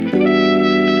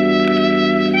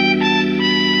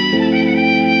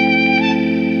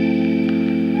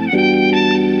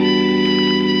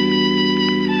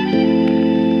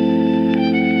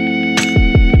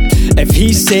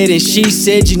said and she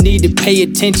said, you need to pay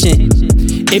attention.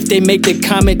 If they make the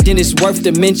comment, then it's worth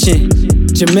the mention.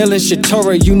 Jamil and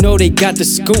Shatora, you know they got the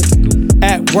scoop.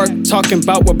 At work, talking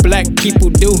about what black people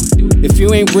do. If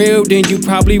you ain't real, then you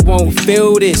probably won't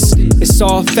feel this. It's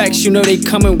all facts, you know they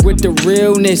coming with the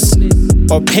realness.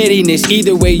 Or pettiness,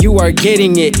 either way you are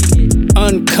getting it.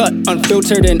 Uncut,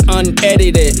 unfiltered, and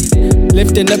unedited.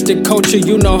 Lifting up the culture,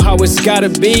 you know how it's gotta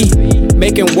be.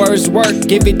 Making words work,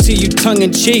 give it to you tongue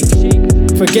in cheek.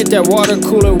 Forget that water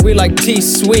cooler, we like tea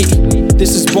sweet.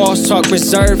 This is boss talk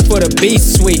reserved for the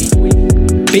B-suite.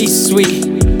 B-suite,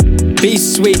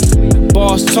 B-suite.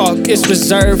 Boss talk is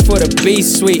reserved for the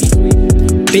B-suite.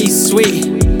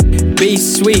 B-suite,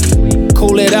 B-suite.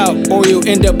 Cool it out or you'll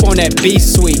end up on that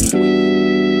B-suite.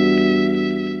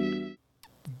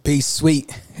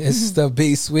 B-suite. It's the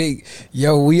B-suite.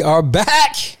 Yo, we are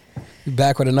back. We're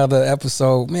back with another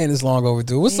episode. Man, it's long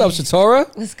overdue. What's up,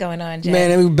 Shatora? What's going on, Jay?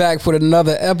 Man, we're back with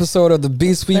another episode of the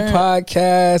B-Suite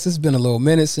podcast. It's been a little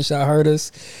minute since y'all heard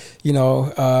us. You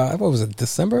know, what was it,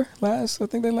 December last? I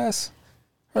think they last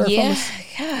heard from us.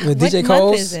 Yeah. With what DJ month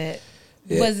Coles. is it?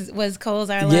 Yeah. Was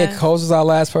Coles our last? Yeah, Coles was our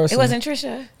last person. It wasn't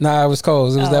Trisha? Nah, it was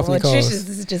Coles. It was definitely Coles. Trisha's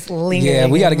is just lingering. Yeah,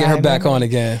 we got to get her back memory. on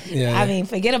again. Yeah. I mean,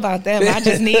 forget about them. I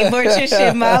just need more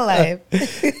Trisha in my life.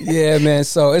 Yeah, man.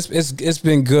 So it's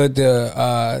been good.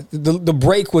 The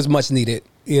break was much needed.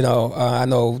 You know, I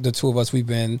know the two of us, we've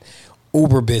been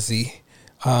uber busy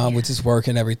with this work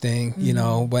and everything, you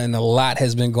know, but a lot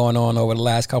has been going on over the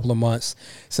last couple of months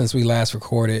since we last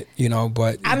recorded, you know,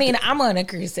 but I mean, I'm on a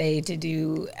crusade to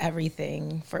do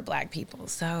everything for black people.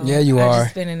 So yeah, you are.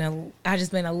 I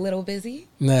just been a little busy.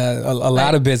 Nah, a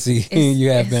lot of busy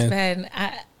you have been.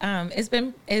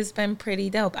 It's been pretty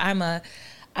dope. I'm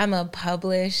a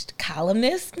published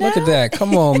columnist now. Look at that.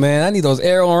 Come on, man. I need those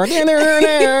air horns.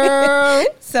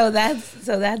 So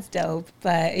that's dope.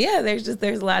 But yeah, there's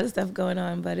a lot of stuff going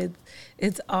on, but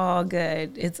it's all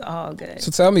good. It's all good.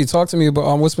 So talk to me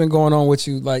about what's been going on with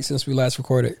you like since we last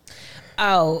recorded.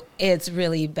 Oh, it's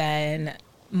really been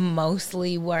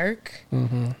mostly work.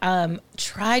 Mm-hmm.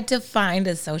 Tried to find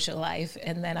a social life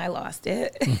and then I lost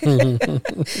it.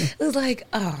 It was like,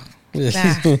 nah.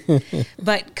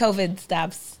 But COVID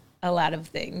stops a lot of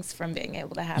things from being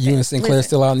able to happen. You and Sinclair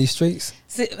still out in these streets?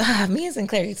 So, me and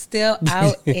Sinclair still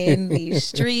out in these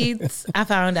streets. I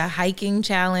found a hiking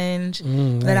challenge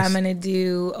that I'm going to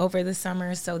do over the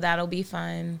summer, so that'll be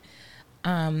fun.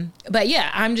 But yeah,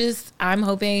 I'm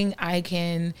hoping I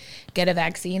can get a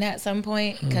vaccine at some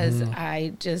point because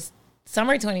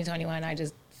summer 2021, I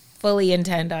just fully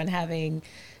intend on having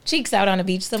cheeks out on a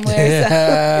beach somewhere.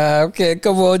 Yeah, okay,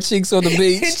 come on, cheeks on the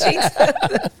beach. Cheeks on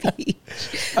the beach.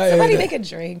 Somebody make a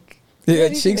drink. Yeah,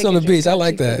 cheeks on the beach. I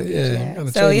like that. Yeah.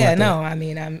 So yeah, no, I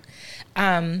mean,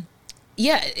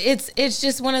 it's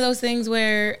just one of those things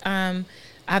where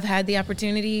I've had the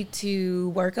opportunity to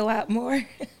work a lot more.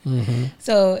 Mm-hmm.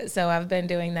 So I've been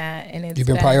doing that, and you've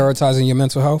been prioritizing your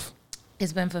mental health.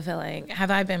 It's been fulfilling.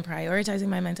 Have I been prioritizing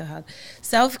my mental health?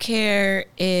 Self-care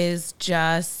is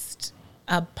just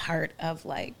a part of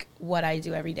like what I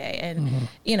do every day, and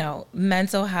you know,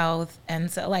 mental health, and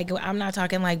so like I'm not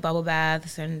talking like bubble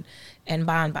baths and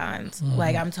bonbons.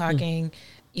 Like I'm talking,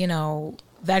 you know,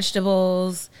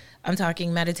 vegetables. I'm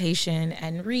talking meditation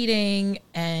and reading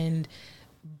and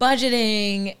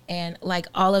budgeting and like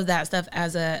all of that stuff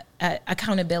as a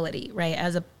accountability, right?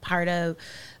 As a part of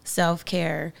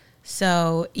self-care.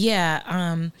 So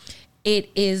yeah, it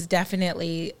is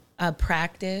definitely a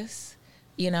practice.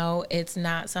 You know, it's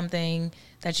not something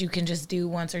that you can just do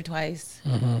once or twice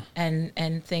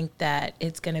and think that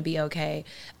it's going to be okay.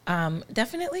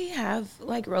 Definitely have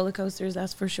like roller coasters,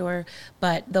 that's for sure.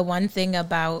 But the one thing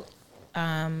about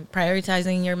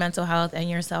prioritizing your mental health and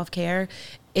your self-care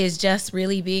is just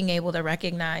really being able to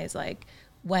recognize like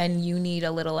when you need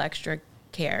a little extra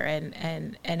care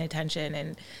and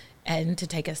attention and to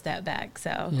take a step back.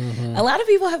 So a lot of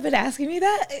people have been asking me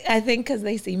that, I think, because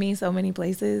they see me so many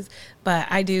places, but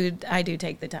I do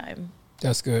take the time.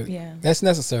 That's good. Yeah. That's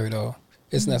necessary though.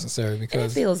 It's necessary because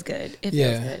and it feels good. It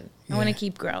feels good. I want to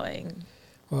keep growing.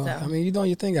 Well, so. I mean, you're doing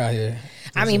your thing out here.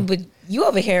 I mean, but you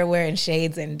over here wearing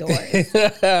shades indoors.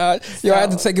 Yo, I had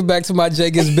to take it back to my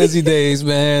Jacob's busy days,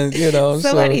 man. You know,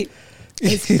 somebody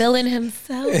is feeling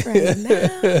himself right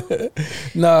now.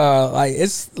 No, like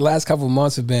it's the last couple of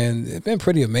months have been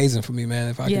pretty amazing for me, man.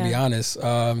 If I can be honest,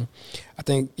 I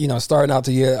think, you know, starting out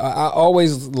the year, I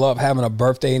always love having a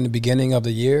birthday in the beginning of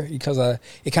the year because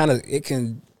it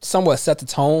can somewhat set the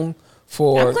tone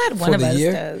for I'm glad one of us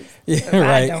year. does. Yeah,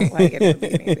 right. I don't like it at the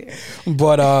beginning of the year.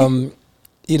 But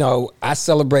you know, I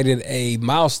celebrated a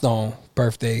milestone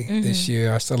birthday this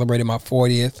year. I celebrated my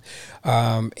 40th,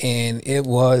 and it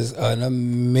was an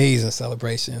amazing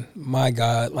celebration. My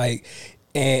God, like.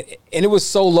 And it was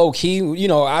so low key, you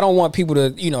know. I don't want people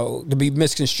to, you know, to be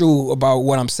misconstrued about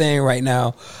what I'm saying right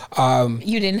now.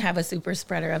 You didn't have a super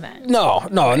spreader event. No,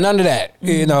 none of that.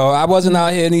 You know, I wasn't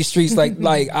out here in these streets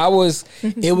like I was.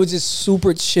 It was just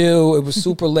super chill. It was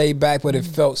super laid back, but it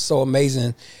felt so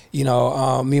amazing. You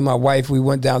know, me and my wife, we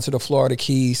went down to the Florida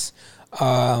Keys.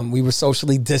 We were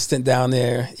socially distant down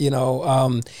there, you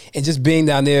know, and just being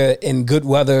down there in good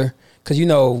weather. Because, you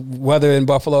know, weather in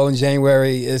Buffalo in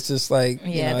January is just like,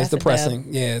 you know, it's depressing.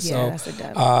 Yeah.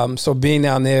 So being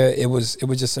down there, it was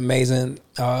just amazing.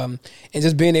 And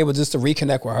just being able just to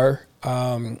reconnect with her,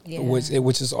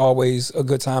 which is always a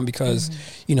good time because,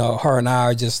 you know, her and I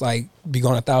are just like be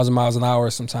going 1,000 miles an hour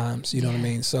sometimes, you know what I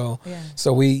mean? So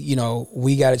we, you know,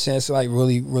 we got a chance to like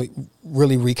really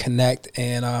reconnect.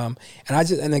 And I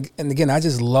just, and again, I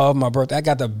just love my birthday. I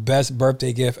got the best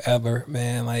birthday gift ever,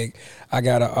 man. Like I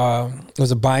got it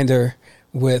was a binder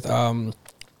with,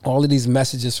 all of these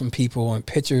messages from people and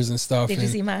pictures and stuff. Did you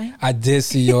see mine? I did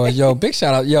see yours. Yo, big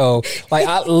shout out. Yo, like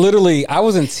I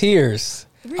was in tears.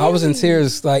 Really? I was in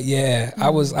tears. Like, I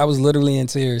was literally in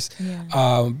tears.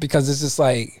 Because it's just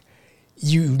like,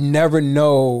 you never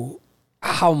know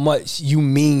how much you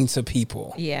mean to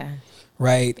people. Yeah.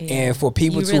 Right. Yeah. And for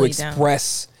people to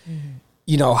express,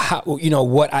 you know, how, you know,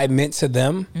 what I meant to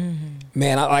them,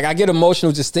 man, I get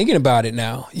emotional just thinking about it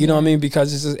now. You know what I mean?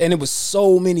 Because it's just, and it was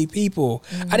so many people.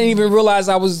 I didn't even realize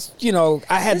I was, you know,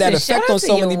 I had that effect on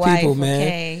so many people, man.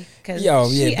 Okay,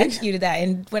 because she executed that.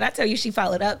 And when I tell you she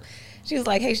followed up, she was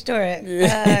like, hey, Shtora,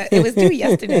 it was due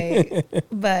yesterday,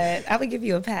 but I would give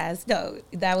you a pass. No,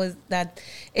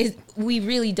 we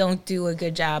really don't do a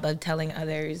good job of telling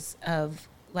others of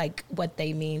like what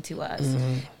they mean to us.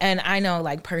 And I know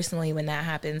like personally when that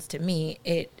happens to me,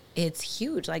 it's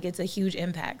huge. Like it's a huge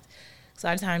impact. So a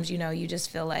lot of times, you know, you just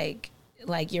feel like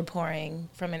you're pouring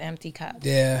from an empty cup.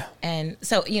 Yeah. And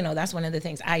so, you know, that's one of the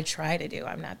things I try to do.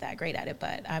 I'm not that great at it,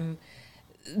 but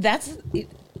that's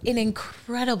an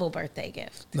incredible birthday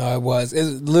gift. No, it was.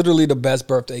 It's literally the best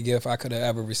birthday gift I could have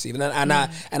ever received. And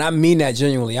I mean that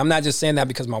genuinely. I'm not just saying that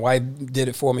because my wife did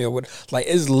it for me or what. Like,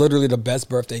 it's literally the best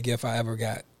birthday gift I ever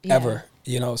got. Ever.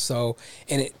 You know, so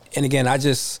and again, I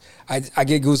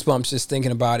get goosebumps just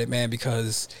thinking about it, man,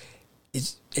 because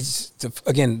it's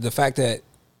the fact that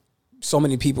so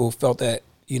many people felt that,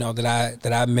 you know,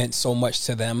 that I meant so much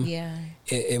to them. Yeah.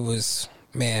 It was,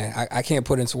 man, I can't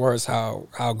put into words how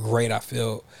great I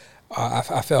feel.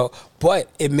 I felt, but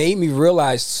it made me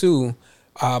realize too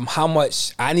how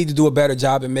much I need to do a better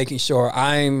job in making sure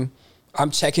I'm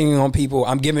checking on people.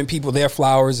 I'm giving people their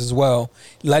flowers as well,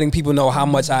 letting people know how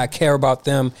much I care about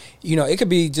them. You know, it could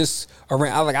be just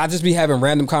I just be having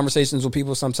random conversations with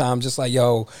people sometimes, just like,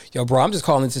 yo, bro, I'm just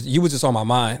calling to, you were just on my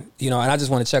mind, you know, and I just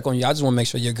want to check on you. I just want to make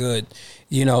sure you're good,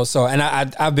 you know. So, and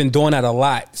I've been doing that a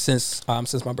lot since my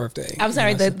birthday. I'm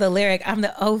sorry, the lyric, I'm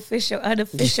the unofficial man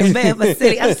of the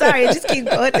city. I'm sorry, it just keeps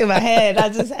going through my head. I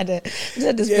just had to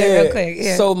spit real quick.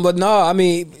 Yeah. So, but no, I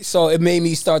mean, so it made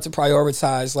me start to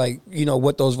prioritize, like, you know,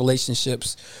 what those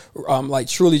relationships like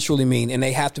truly mean, and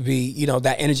they have to be, you know,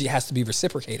 that energy has to be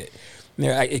reciprocated.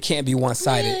 It can't be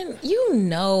one-sided. Man, you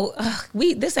know,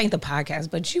 this ain't the podcast,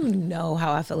 but you know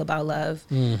how I feel about love.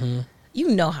 Mm-hmm. You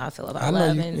know how I feel about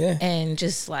love, and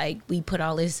just like we put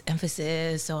all this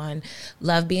emphasis on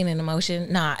love being an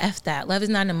emotion. Nah, F that. Love is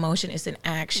not an emotion; it's an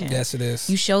action. Yes, it is.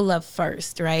 You show love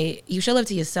first, right? You show love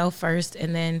to yourself first,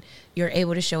 and then you're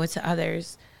able to show it to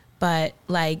others. But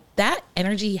like that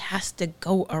energy has to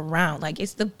go around. Like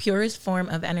it's the purest form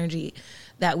of energy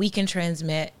that we can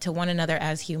transmit to one another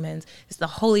as humans. It's the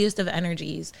holiest of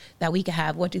energies that we can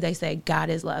have. What do they say?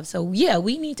 God is love. So yeah,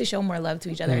 we need to show more love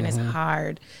to each other. And it's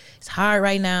hard. It's hard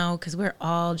right now because we're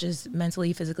all just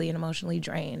mentally, physically, and emotionally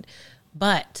drained.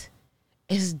 But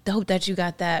it's dope that you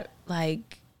got that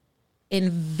like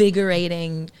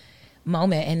invigorating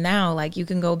moment. And now like you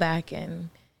can go back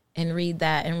and read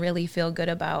that and really feel good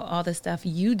about all the stuff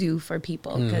you do for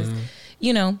people. Because,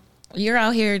 you know, you're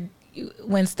out here,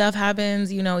 when stuff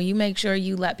happens, you know, you make sure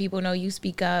you let people know, you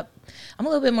speak up. I'm a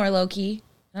little bit more low key.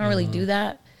 I don't really do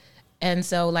that. And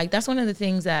so like, that's one of the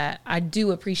things that I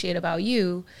do appreciate about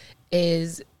you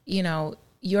is, you know,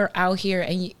 you're out here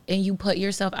and you put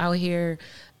yourself out here.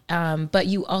 But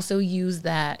you also use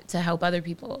that to help other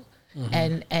people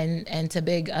and to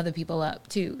big other people up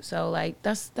too. So like,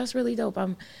 that's really dope.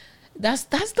 That's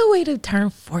the way to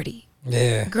turn 40.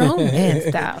 Yeah. Grown man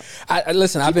style.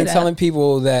 Listen, I've been telling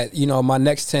people that, you know, my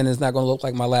next 10 is not going to look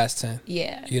like my last 10.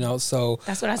 Yeah. You know, so.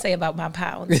 That's what I say about my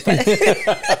pounds.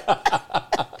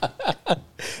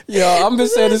 Yo, I'm been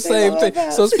saying the same thing.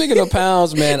 So speaking of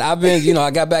pounds, man, I've been, you know,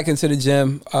 I got back into the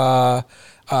gym.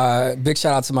 Big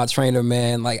shout out to my trainer,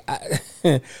 man. Like,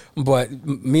 but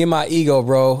me and my ego,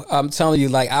 bro. I'm telling you,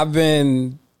 like, I've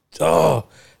been, I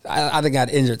think I got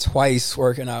injured twice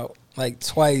working out. Like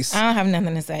twice. I don't have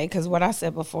nothing to say because what I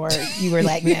said before, you were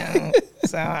like, no.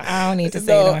 So I don't need to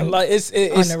say it on, like it's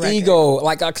ego.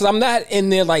 Like, because I'm not in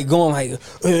there like going like,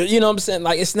 you know what I'm saying?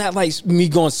 Like, it's not like me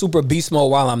going super beast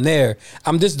mode while I'm there.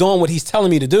 I'm just doing what he's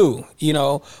telling me to do, you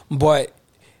know? But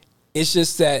it's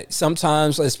just that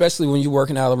sometimes, especially when you're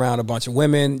working out around a bunch of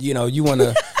women, you know, you want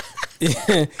to...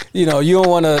 you know, you don't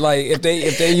want to like if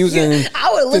they're using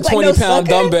the 20-pound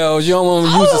dumbbells, you don't want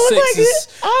to use the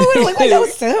sixes. I would look like no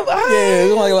simp.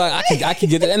 Yeah, like I can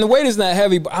get that, and the weight is not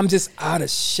heavy, but I'm just out of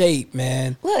shape,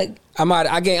 man. Look,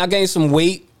 I gained some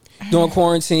weight during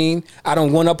quarantine. I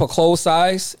don't went up a clothes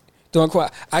size.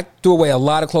 I threw away a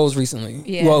lot of clothes recently.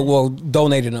 Yeah. Well,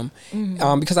 donated them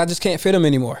because I just can't fit them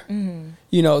anymore.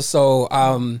 You know, so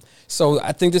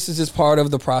I think this is just part of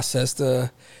the process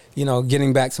to, you know,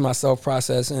 getting back to my self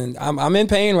process, and I'm in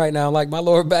pain right now. Like my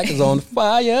lower back is on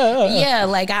fire. Yeah,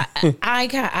 like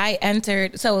I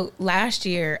entered. So last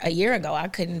year, a year ago, I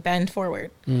couldn't bend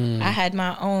forward. I had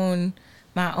my own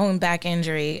back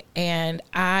injury, and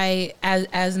I,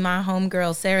 as my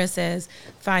homegirl Sarah says,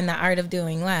 find the art of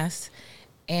doing less.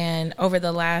 And over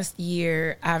the last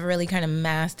year, I've really kind of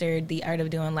mastered the art of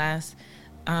doing less,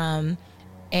 and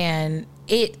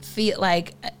it feel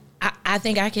like. I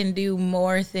think I can do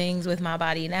more things with my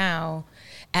body now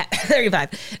at 35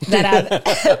 that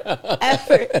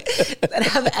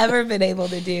I've ever been able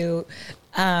to do.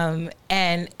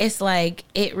 And it's like,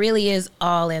 it really is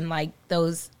all in like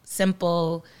those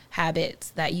simple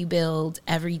habits that you build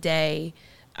every day.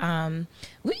 You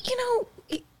know,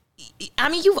 I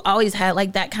mean, you've always had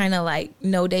like that kind of like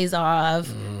no days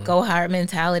off, go hard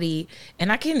mentality.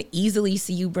 And I can easily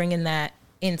see you bringing that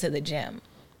into the gym.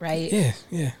 Right?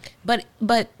 Yeah. But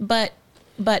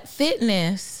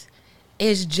fitness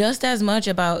is just as much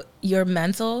about your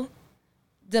mental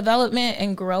development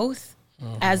and growth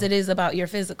as it is about your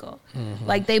physical.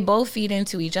 Like they both feed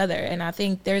into each other. And I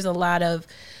think there's a lot of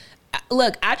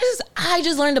look, I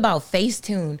just learned about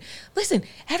Facetune. Listen,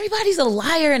 everybody's a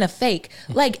liar and a fake.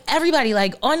 Like everybody,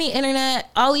 like on the internet,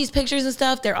 all these pictures and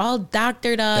stuff, they're all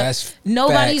doctored up. That's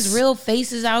nobody's facts. real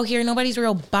faces out here. Nobody's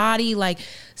real body. Like,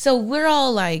 so we're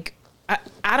all like,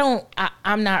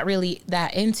 I'm not really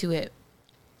that into it.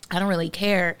 I don't really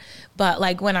care. But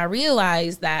like when I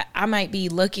realized that I might be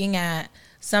looking at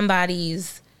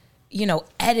somebody's, you know,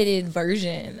 edited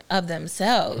version of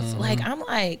themselves. Like, I'm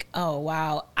like, oh,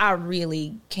 wow, I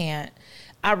really can't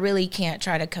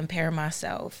try to compare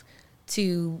myself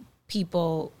to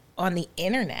people on the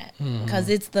internet because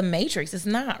it's the Matrix. It's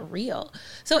not real.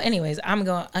 So anyways, I'm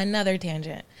going another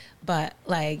tangent, but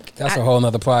like. That's a whole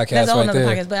nother podcast. That's a whole right nother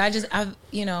there. podcast. But I've,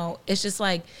 you know, it's just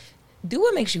like, do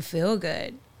what makes you feel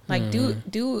good. Like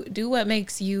do what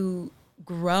makes you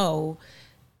grow,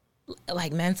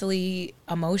 like mentally,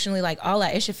 emotionally, like all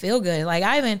that. It should feel good. Like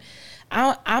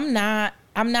I'm not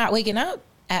waking up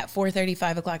at 4:30,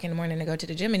 5 o'clock in the morning to go to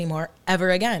the gym anymore ever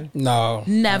again. No,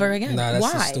 never again. No, that's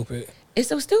Why? just stupid. It's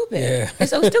so stupid. Yeah. It's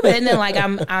so stupid. And then like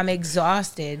I'm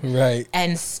exhausted, Right,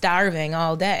 and starving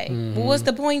all day. Well, what's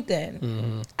the point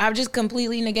then? I've just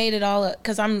completely negated all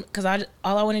because all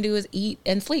I want to do is eat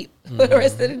and sleep for the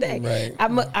rest of the day. Right.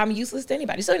 I'm useless to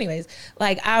anybody. So anyways,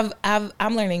 like I'm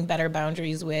learning better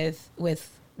boundaries with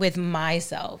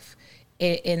myself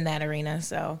in that arena.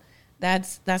 So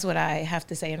that's what I have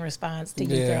to say in response to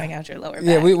you throwing out your lower back.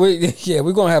 Yeah,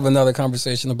 we're gonna have another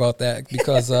conversation about that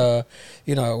because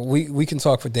you know, we can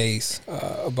talk for days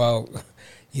about,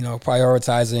 you know,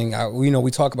 prioritizing.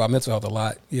 We talk about mental health a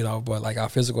lot, you know, but like our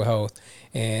physical health,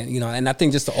 and you know, and I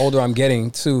think just the older I'm getting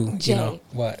too, Jay, you know,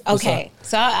 what? Okay,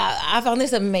 so I found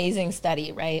this amazing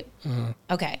study, right?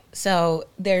 Okay, so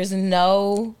there's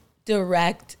no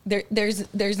direct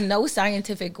there's no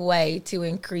scientific way to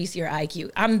increase your IQ.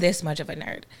 I'm this much of a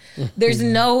nerd. There's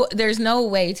no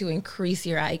way to increase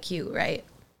your IQ, right?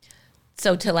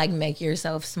 So to like make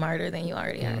yourself smarter than you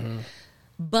already are.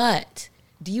 But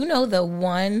do you know the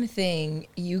one thing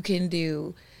you can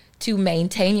do to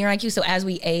maintain your IQ? So as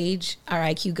we age, our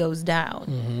IQ goes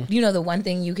down. Do you know the one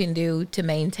thing you can do to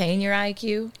maintain your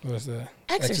IQ? What's that?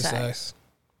 Exercise.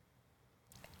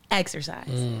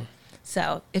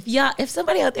 So if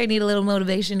somebody out there need a little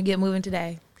motivation to get moving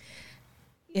today,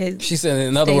 she said,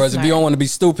 in other words, smart. If you don't want to be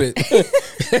stupid,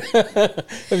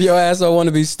 if your ass don't want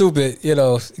to be stupid, you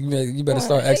know, you better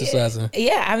start exercising.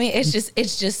 Yeah, I mean, it's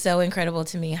just so incredible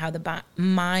to me how the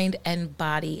mind and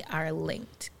body are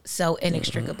linked so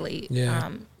inextricably.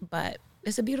 but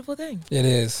it's a beautiful thing. It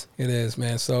is,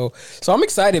 man. So I'm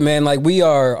excited, man. Like we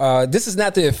are. This is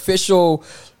not the official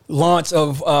launch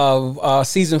of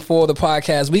season 4 of the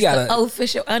podcast. We got a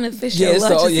official, unofficial. Yeah,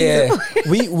 launch so of yeah,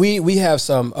 season 4. we have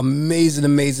some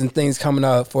amazing things coming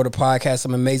up for the podcast.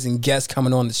 Some amazing guests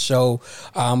coming on the show.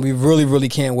 We really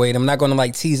can't wait. I'm not going to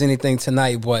like tease anything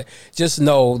tonight, but just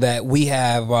know that we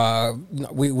have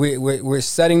we're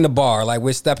setting the bar. Like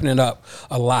we're stepping it up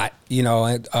a lot. You know,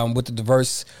 with the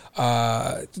diverse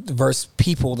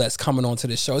people that's coming onto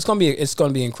the show. It's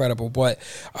gonna be incredible. But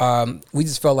we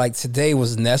just felt like today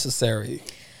was necessary.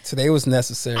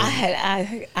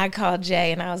 I called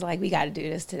Jay and I was like, we got to do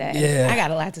this today. Yeah. I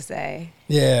got a lot to say.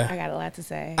 Yeah. I got a lot to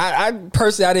say. I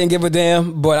personally, I didn't give a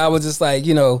damn, but I was just like,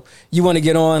 you know, you want to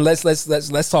get on?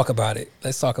 Let's talk about it.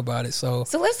 Let's talk about it. So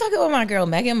let's talk about my girl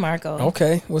Meghan Markel.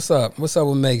 Okay, what's up? What's up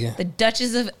with Meghan? The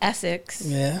Duchess of Essex.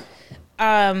 Yeah.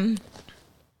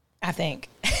 I think,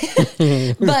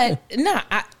 but no,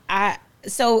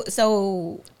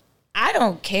 so I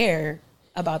don't care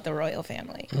about the royal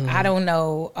family. I don't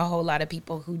know a whole lot of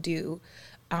people who do.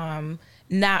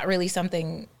 Not really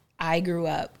something I grew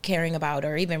up caring about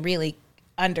or even really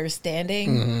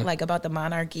understanding, like about the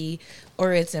monarchy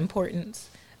or its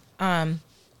importance.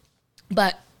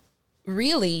 But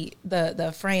really,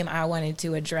 the frame I wanted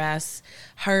to address,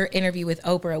 her interview with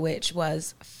Oprah, which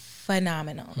was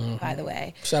phenomenal, by the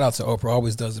way. Shout out to Oprah.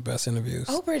 Always does the best interviews.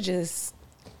 Oprah just...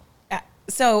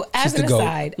 So as an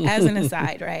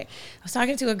aside, right? I was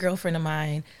talking to a girlfriend of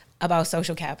mine about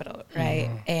social capital, right?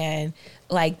 And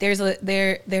like there's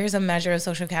a measure of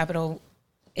social capital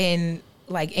in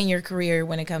your career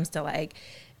when it comes to like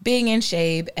being in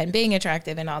shape and being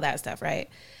attractive and all that stuff, right?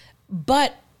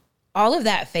 But all of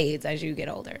that fades as you get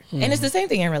older. And it's the same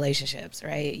thing in relationships,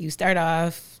 right? You start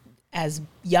off as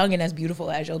young and as beautiful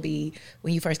as you'll be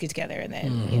when you first get together, and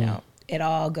then you know it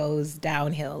all goes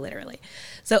downhill literally.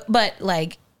 So but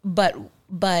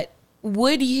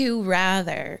would you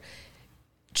rather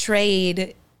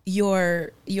trade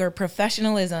your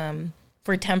professionalism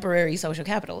for temporary social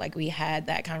capital? Like we had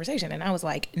that conversation and I was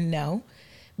like, no,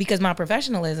 because my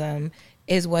professionalism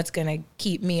is what's gonna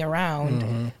keep me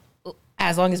around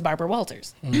as long as Barbara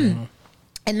Walters.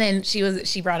 And then she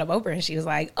brought up Oprah and she was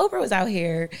like, Oprah was out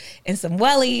here in some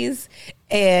wellies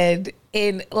and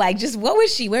in like, just what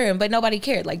was she wearing? But nobody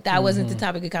cared. Like that wasn't the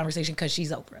topic of conversation because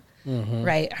she's Oprah,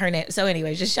 right? Her name. So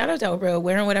anyways, just shout out to Oprah,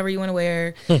 wearing whatever you want to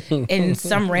wear in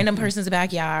some random person's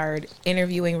backyard,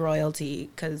 interviewing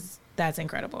royalty, because that's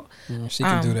incredible. She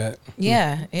can do that.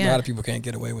 Yeah. A lot of people can't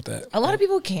get away with that. A lot of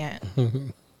people can't.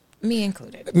 Me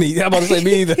included. Me, I'm about to say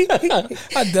me either.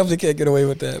 I definitely can't get away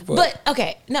with that. But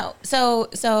okay, no. So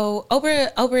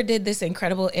Oprah did this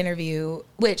incredible interview,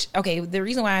 which, okay, the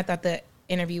reason why I thought the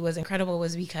interview was incredible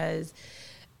was because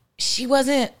she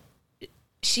wasn't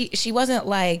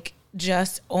like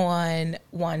just on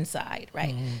one side,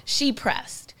 right? She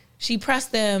pressed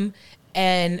them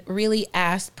and really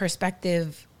asked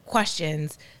perspective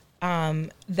questions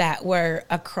that were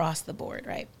across the board,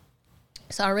 right?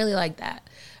 So I really like that.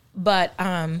 But,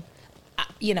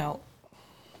 you know,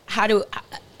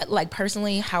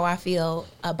 personally, how I feel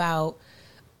about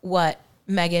what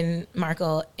Meghan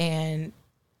Markle and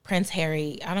Prince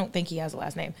Harry, I don't think he has a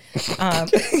last name.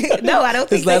 No, I don't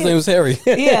think his last name was Harry.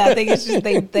 Yeah, I think it's just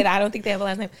that I don't think they have a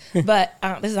last name. But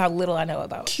this is how little I know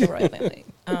about the royal family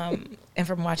and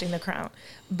from watching The Crown.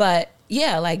 But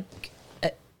yeah, like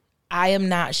I am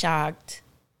not shocked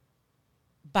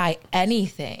by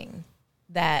anything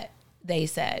that they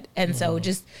said. And so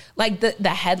just like the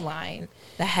headline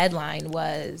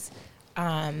was,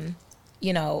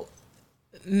 you know,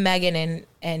 Meghan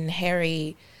and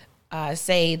Harry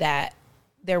say that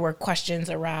there were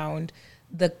questions around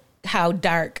how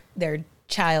dark their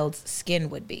child's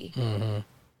skin would be.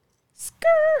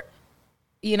 Skirt,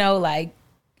 you know, like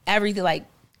everything, like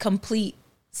complete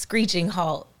screeching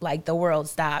halt, like the world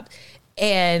stopped.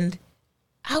 And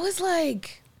I was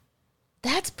like,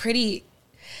 that's pretty.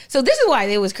 So this is why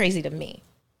it was crazy to me.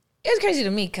 It was crazy to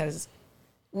me because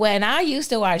when I used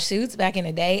to watch Suits back in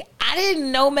the day, I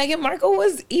didn't know Meghan Markle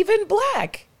was even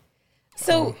black.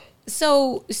 So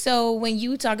when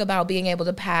you talk about being able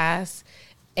to pass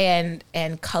and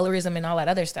colorism and all that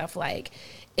other stuff, like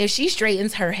if she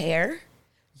straightens her hair,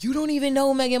 you don't even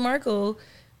know Meghan Markle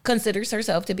considers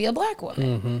herself to be a black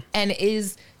woman and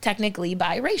is technically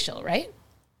biracial, right?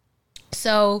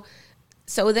 So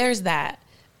there's that.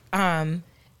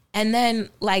 And then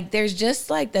like there's just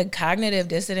like the cognitive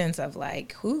dissonance of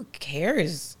like, who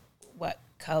cares what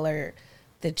color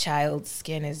the child's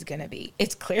skin is gonna be?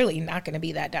 It's clearly not gonna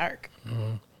be that dark.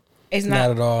 It's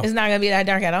not at all. It's not gonna be that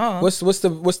dark at all. What's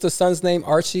the son's name?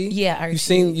 Archie. Yeah,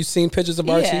 Archie. You seen pictures of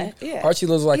Archie? Yeah, yeah. Archie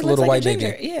looks like He a little white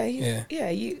ginger. baby.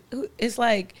 Yeah. It's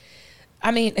like,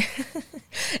 I mean,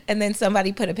 and then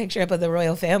somebody put a picture up of the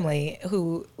royal family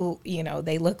who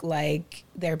they look like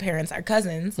their parents are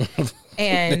cousins,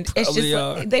 and it's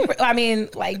just I mean,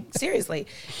 like seriously,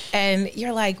 and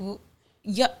you're like,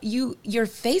 your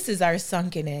faces are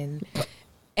sunken in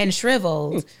and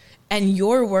shriveled, and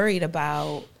you're worried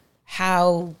about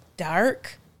how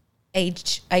dark a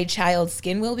child's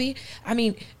skin will be. I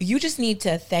mean, you just need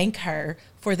to thank her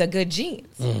for the good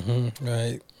genes. Mm-hmm,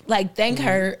 right. Like thank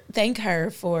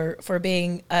her for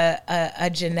being a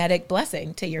genetic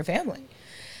blessing to your family.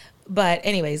 But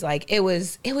anyways, like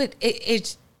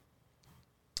it's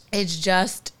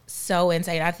just so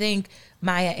insane. I think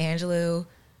Maya Angelou,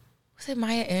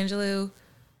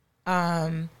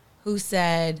 who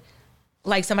said,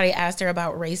 like, somebody asked her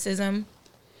about racism.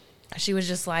 She was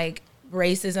just like,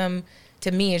 racism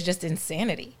to me is just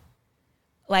insanity.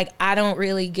 Like, I don't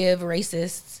really give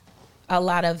racists a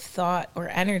lot of thought or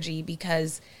energy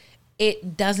because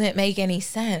it doesn't make any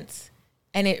sense.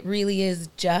 And it really is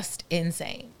just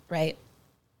insane, right?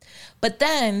 But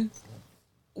then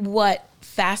what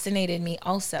fascinated me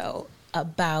also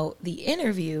about the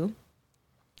interview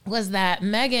was that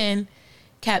Meghan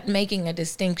kept making a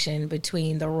distinction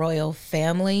between the royal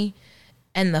family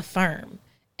and the firm.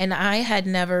 And I had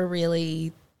never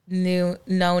really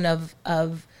known of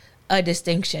a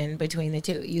distinction between the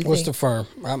two. What's the firm?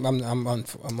 I'm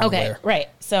okay, aware. Right.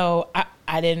 So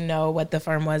I didn't know what the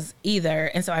firm was either.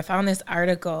 And so I found this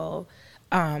article,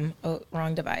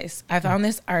 wrong device. I found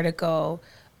this article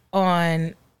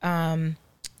on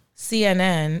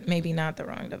CNN, maybe not the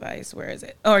wrong device. Where is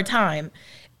it? Or Time.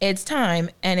 It's Time.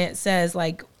 And it says,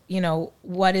 like,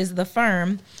 what is the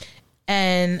firm?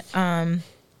 And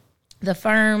the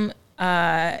firm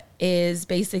is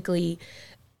basically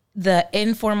the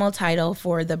informal title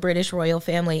for the British royal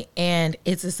family and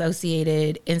its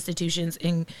associated institutions,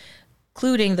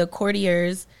 including the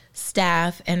courtiers,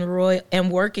 staff, and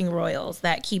working royals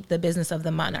that keep the business of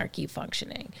the monarchy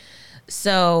functioning.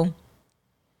 So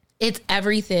it's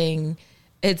everything.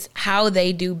 It's how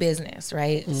they do business,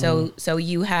 right? Mm. So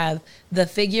you have the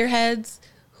figureheads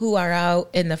who are out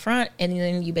in the front, and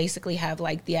then you basically have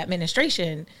like the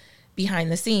administration behind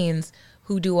the scenes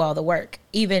who do all the work,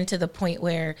 even to the point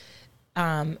where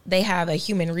they have a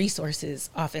human resources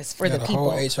office for the people.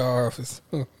 Whole HR office.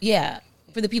 Yeah,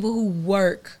 for the people who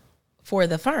work for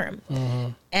the firm.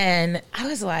 Mm-hmm. And I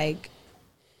was like,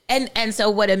 and so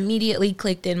what immediately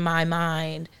clicked in my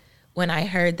mind when I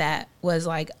heard that was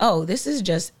like, oh, this is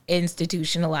just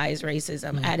institutionalized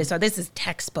racism. Mm-hmm. So this is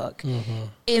textbook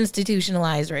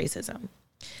institutionalized racism.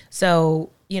 So,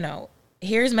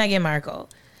 here's Meghan Markle,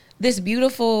 this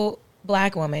beautiful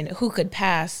Black woman who could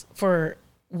pass for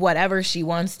whatever she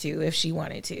wants to if she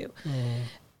wanted to. Mm.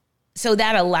 So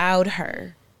that allowed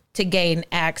her to gain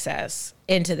access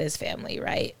into this family,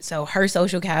 right? So her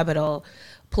social capital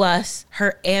plus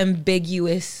her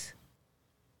ambiguous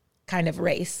kind of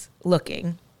race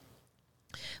looking.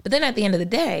 But then at the end of the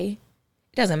day,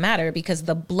 it doesn't matter because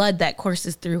the blood that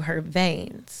courses through her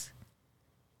veins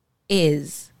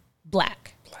is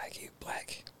black. Black.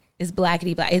 Is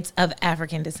blackity black. It's of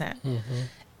African descent. Mm-hmm.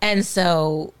 And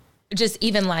so just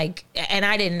even like, and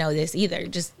I didn't know this either,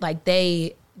 just like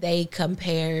they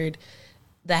compared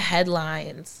the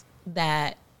headlines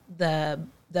that the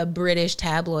British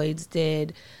tabloids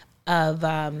did of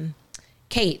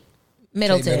Kate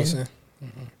Middleton.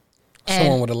 Mm-hmm.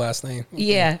 Someone with a last name.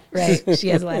 Yeah, right. She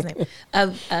has a last name.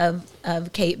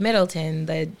 Of Kate Middleton,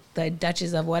 the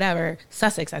Duchess of whatever,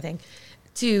 Sussex, I think,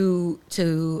 to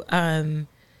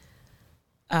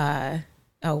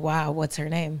oh wow, what's her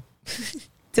name?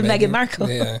 To Meghan Markle.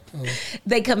 Yeah.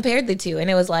 They compared the two, and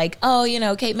it was like, oh,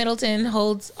 Kate Middleton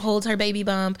holds her baby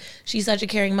bump. She's such a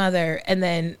caring mother, and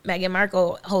then Meghan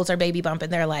Markle holds her baby bump,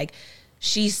 and they're like,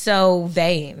 she's so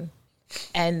vain,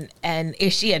 and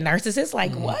is she a narcissist?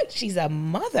 Like, what? She's a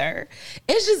mother.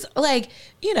 It's just like,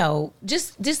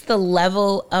 just the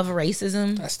level of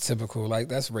racism. That's typical. Like,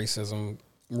 that's racism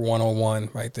 101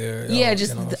 right there. Yeah,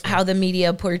 how the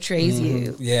media portrays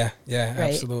you. Yeah,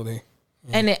 right? Absolutely.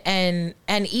 Yeah.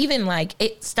 And even like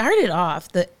it started off,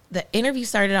 the interview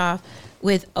started off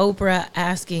with Oprah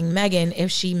asking Meghan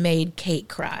if she made Kate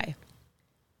cry.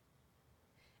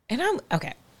 And I'm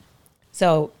okay.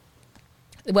 So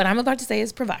what I'm about to say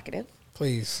is provocative.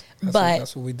 Please.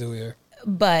 That's what we do here.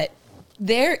 But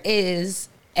there is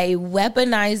a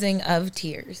weaponizing of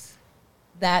tears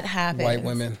that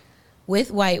happens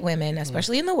with white women,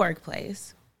 especially in the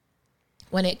workplace,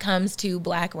 when it comes to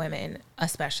Black women,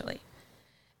 especially.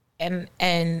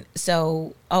 And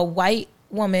so a white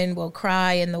woman will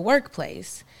cry in the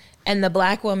workplace, and the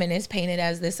Black woman is painted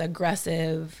as this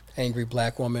aggressive, angry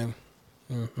Black woman.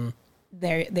 Mm-hmm.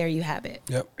 There you have it.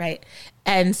 Yep. Right.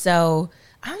 And so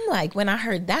I'm like, when I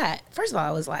heard that, first of all,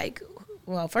 I was like,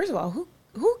 well, first of all,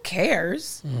 who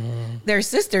cares? Mm-hmm. They're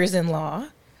sisters-in-law.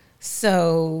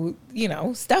 So, you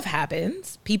know, stuff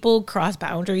happens. People cross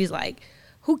boundaries. Like,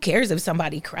 who cares if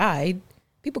somebody cried?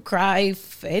 People cry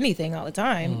for anything all the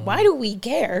time. Mm. Why do we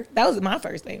care? That was my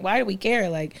first thing. Why do we care?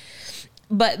 Like,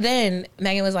 but then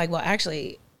Meghan was like, well,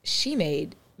 actually, she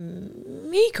made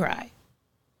me cry.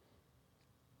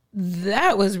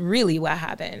 That was really what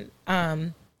happened.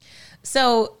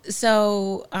 So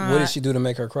what did she do to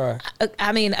make her cry?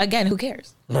 I mean, again, who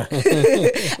cares?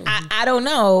 I don't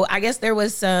know. I guess there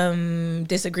was some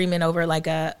disagreement over like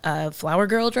a flower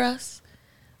girl dress.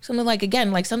 Something like,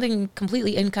 again, like something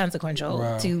completely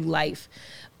inconsequential to life.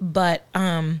 But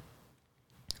yeah,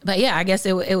 I guess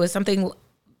it was something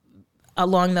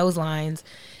along those lines.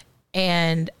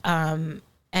 And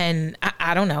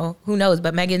I don't know, who knows?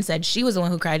 But Meghan said she was the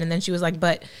one who cried. And then she was like,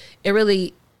 but it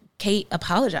really, Kate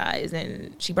apologized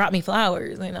and she brought me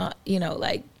flowers and, you know,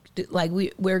 like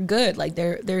we're good. Like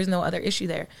there's no other issue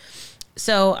there.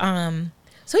 So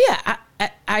yeah,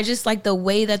 I just like the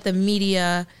way that the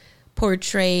media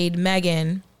portrayed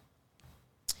Meghan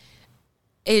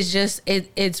is just,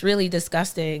 it's really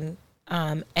disgusting.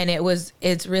 And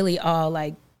it's really all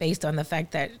like based on the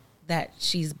fact that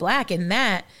she's Black, and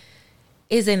that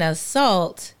is an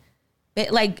assault.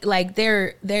 Like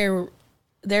they're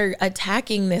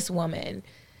attacking this woman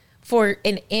for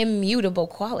an immutable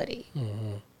quality.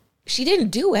 Mm-hmm. She didn't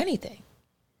do anything.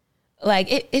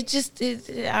 Like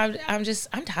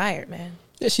I'm tired, man.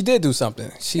 Yeah, she did do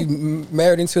something. She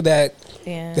married into that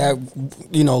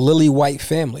you know, lily white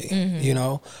family. Mm-hmm. You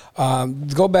know,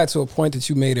 to go back to a point that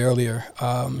you made earlier.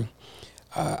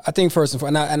 I think first and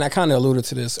foremost, and I kind of alluded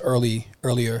to this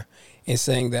earlier in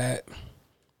saying that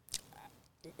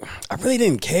I really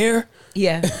didn't care.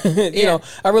 Yeah. You know,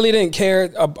 I really didn't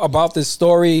care about this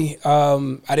story.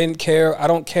 I didn't care. I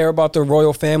don't care about the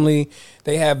royal family.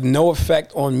 They have no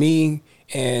effect on me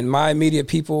and my immediate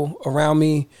people around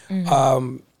me.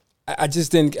 Mm-hmm. I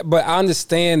just didn't, but I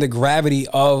understand the gravity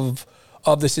of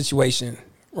the situation,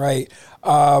 right?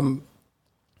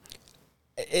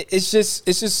 It's just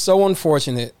so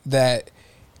unfortunate that,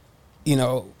 you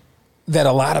know, that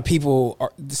a lot of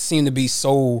people seem to be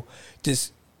so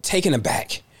just taken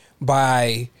aback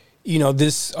by, you know,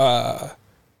 this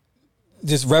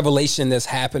revelation that's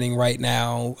happening right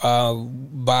now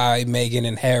by Meghan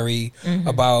and Harry. Mm-hmm.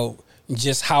 About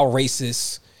just how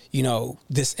racist, you know,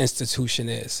 this institution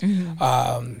is.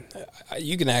 Mm-hmm.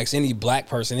 You can ask any Black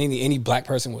person, any Black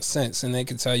person with sense, and they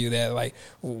can tell you that, like,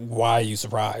 why are you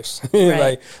surprised?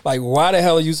 Right. like why the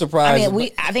hell are you surprised? I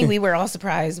mean, I think we were all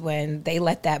surprised when they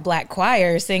let that Black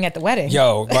choir sing at the wedding.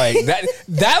 Yo, like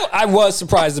that I was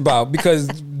surprised about, because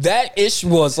that ish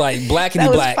was like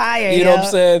blackity black. Fire, you know what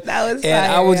I'm saying? That was fire.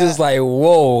 And I was just like,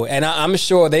 whoa. And I'm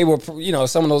sure they were, you know,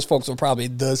 some of those folks were probably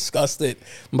disgusted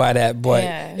by that, but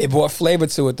it brought flavor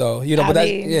to it, though. You know, but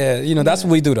that's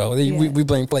what we do, though. Yeah. We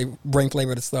bring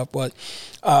flavor to stuff, but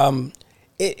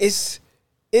it's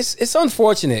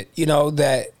unfortunate, you know,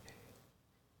 that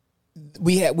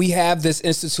we have this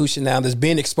institution now that's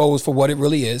being exposed for what it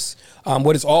really is,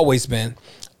 what it's always been,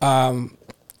 but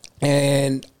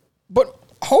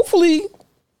hopefully,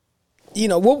 you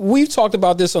know, we've talked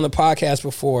about this on the podcast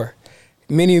before,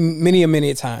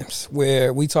 many times,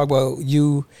 where we talk about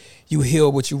you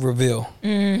heal what you reveal,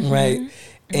 mm-hmm. right?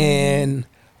 Mm-hmm.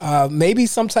 And maybe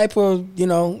some type of, you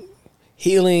know,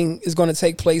 healing is going to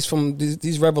take place from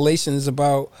these revelations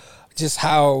about just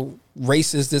how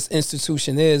racist this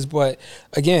institution is. But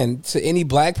again, to any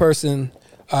Black person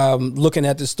looking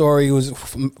at the story, who's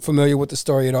familiar with the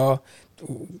story at all,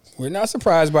 we're not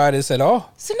surprised by this at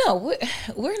all. So no,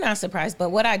 we're not surprised. But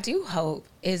what I do hope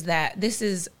is that this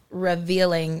is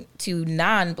revealing to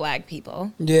non-Black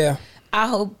people. Yeah. I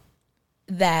hope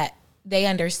that they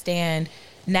understand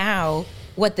now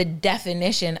what the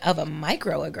definition of a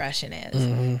microaggression is.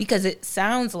 Mm-hmm. Because it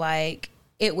sounds like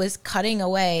it was cutting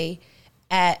away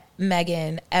at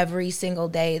Meghan every single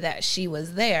day that she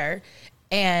was there.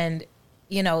 And,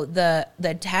 you know, the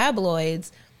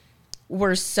tabloids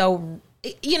were so,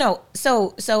 you know,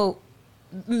 so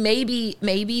maybe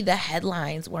the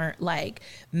headlines weren't like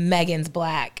Meghan's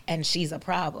Black and she's a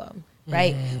problem,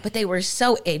 right? Mm-hmm. But they were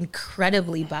so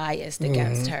incredibly biased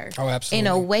against her. Oh, absolutely. In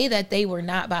a way that they were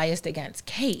not biased against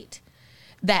Kate.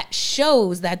 That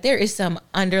shows that there is some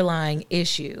underlying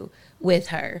issue with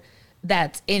her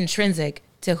that's intrinsic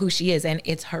to who she is, and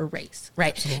it's her race,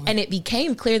 right? Absolutely. And it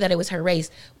became clear that it was her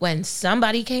race when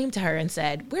somebody came to her and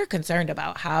said, we're concerned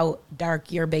about how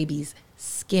dark your baby's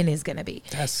skin is going to be.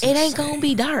 That's it ain't insane. going to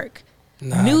be dark.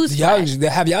 Nah. Newsflash.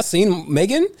 Have y'all seen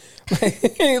Meghan?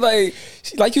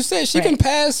 like you said, she Right.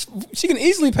 can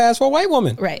easily pass for a white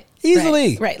woman. Right.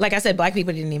 Easily. Right. Like I said, black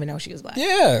people didn't even know she was black.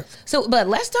 Yeah. So, but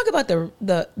let's talk about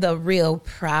the real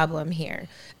problem here.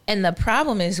 And the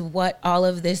problem is what all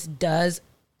of this does,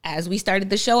 as we started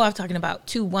the show off talking about,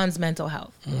 to one's mental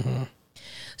health. Mm-hmm.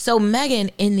 So Meghan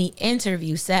in the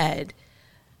interview said,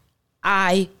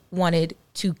 I wanted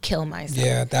to kill myself.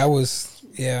 Yeah, that was,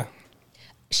 yeah.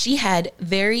 She had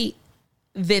very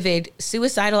vivid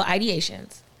suicidal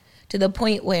ideations to the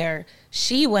point where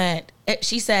she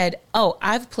said, oh,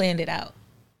 I've planned it out.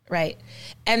 Right.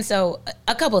 And so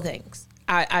a couple things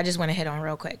I just want to hit on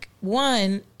real quick.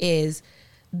 One is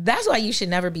that's why you should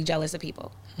never be jealous of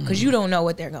people, because you don't know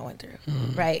what they're going through.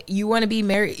 Right. You want to be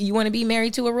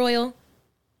married to a royal.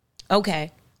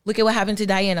 Okay. Look at what happened to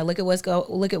Diana. Look at what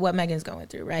Meghan's going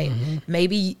through. Right.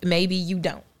 Maybe you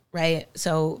don't. Right.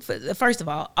 So first of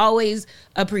all, always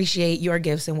appreciate your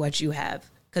gifts and what you have,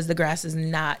 because the grass is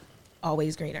not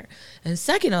always greener. And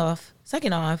second off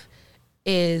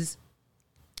is,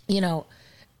 you know,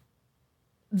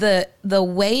 the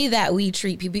way that we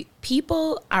treat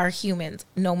people are humans,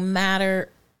 no matter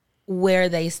where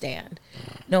they stand.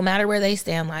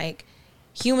 Like,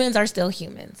 humans are still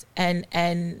humans,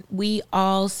 and we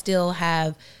all still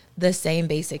have the same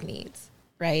basic needs.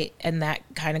 Right. And that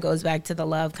kind of goes back to the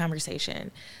love conversation.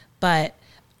 But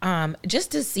just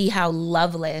to see how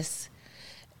loveless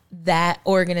that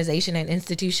organization and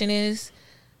institution is,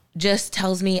 just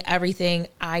tells me everything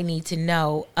I need to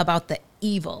know about the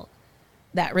evil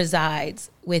that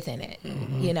resides within it,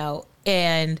 you know?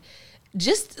 And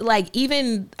just like,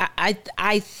 even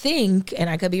I think,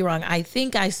 and I could be wrong, I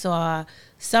think I saw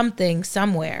something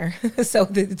somewhere. So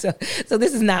this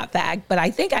is not fact, but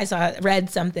I think I read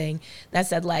something that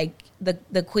said, like,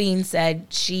 the Queen said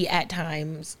she at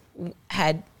times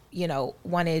had, you know,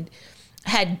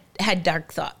 had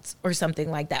dark thoughts or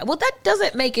something like that. Well, that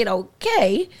doesn't make it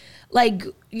okay. Like,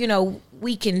 you know,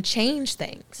 we can change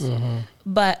things,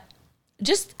 but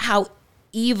just how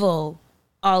evil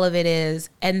all of it is,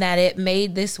 and that it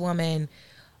made this woman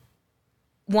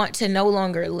want to no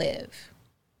longer live,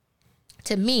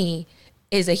 to me,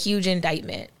 is a huge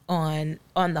indictment on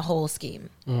the whole scheme.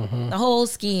 The whole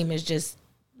scheme is just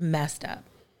messed up.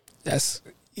 That's,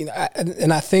 you know,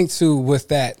 and I think too with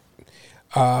that,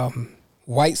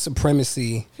 white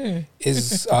supremacy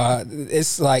is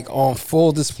it's like on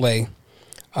full display.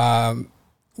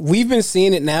 We've been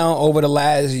seeing it now over the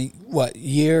last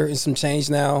year and some change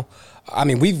now. I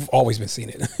mean, we've always been seeing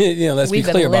it. You know, let's be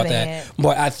clear about that.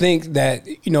 But I think that,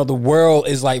 you know, the world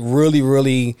is like really,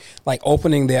 really like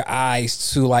opening their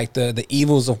eyes to like the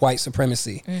evils of white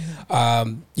supremacy.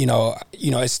 You know,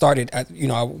 it started. You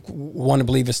know, I want to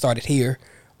believe it started here.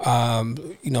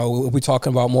 You know, we're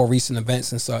talking about more recent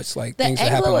events and such, like the things that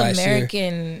happened last year.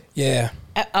 Anglo-American. Yeah.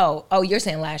 Oh, you're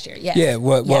saying last year? Yes. Yeah.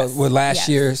 What last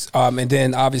year's, and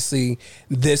then obviously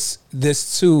this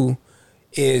too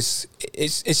is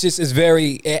it's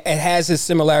very, it has its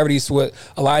similarities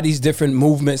with a lot of these different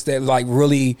movements that like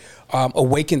really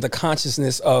awaken the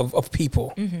consciousness of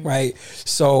people, right?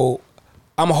 So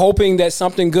I'm hoping that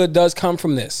something good does come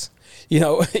from this. You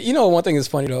know, one thing is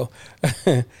funny though.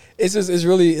 It's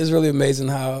really amazing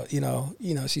how, you know,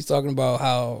 she's talking about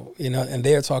how, you know, and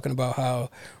they're talking about how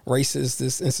racist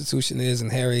this institution is,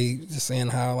 and Harry just saying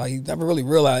how like he never really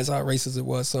realized how racist it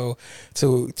was. So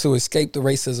to escape the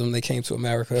racism, they came to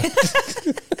America.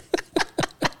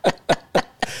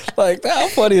 Like, how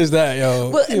funny is that,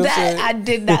 yo? Well, you know I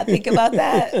did not think about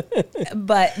that,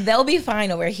 but they'll be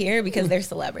fine over here because they're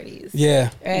celebrities. Yeah,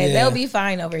 right. Yeah. They'll be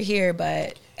fine over here,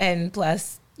 and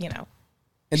plus, you know.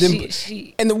 And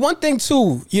then, and the one thing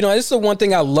too, you know, this is the one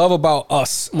thing I love about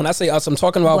us. When I say us, I'm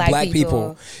talking about black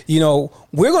people. You know,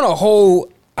 we're gonna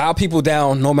hold our people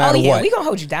down no matter what. We're gonna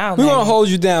hold you down. We're gonna hold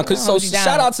you down. So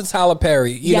shout out to Tyler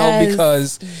Perry, you know,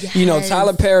 because you know,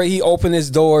 Tyler Perry, he opened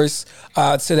his doors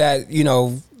to that, you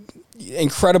know,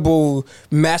 incredible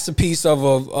masterpiece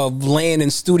of land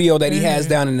and studio that he has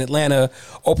down in Atlanta.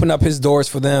 Open up his doors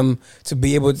for them to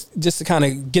be able to kind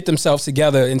of get themselves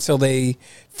together until they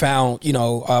found, you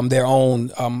know, their own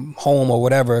home or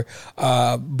whatever.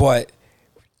 But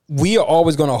we are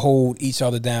always going to hold each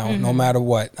other down no matter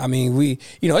what. I mean, you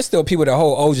know, it's still people that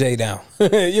hold OJ down.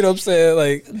 You know what I'm saying?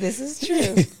 Like, this is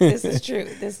true. This is true.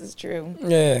 This is true.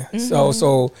 Yeah.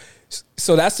 So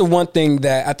So that's the one thing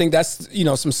that I think that's,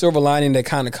 some silver lining that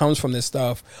kind of comes from this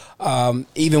stuff.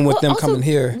 Even with them also, coming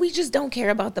here, we just don't care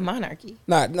about the monarchy.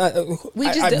 I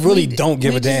really don't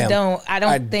give a damn. I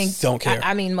don't care.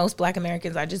 I mean, most Black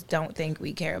Americans, I just don't think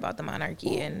we care about the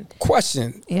monarchy. And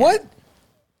question, what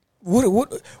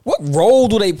role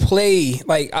do they play?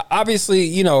 Like,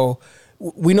 obviously,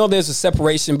 we know there's a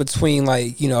separation between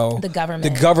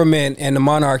the government and the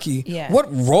monarchy. Yeah. What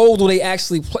role do they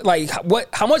actually play? Like,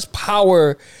 how much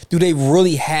power do they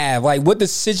really have? Like, what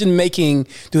decision making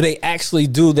do they actually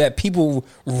do that people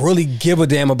really give a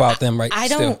damn about them? Right? I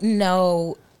don't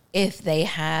know if they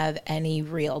have any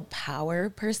real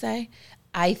power per se.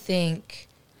 I think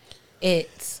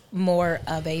it's more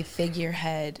of a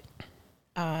figurehead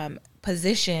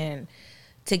position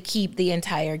to keep the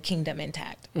entire kingdom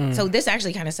intact. So this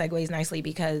actually kind of segues nicely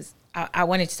because I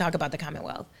wanted to talk about the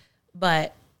Commonwealth.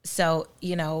 But so,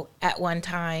 at one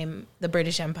time, the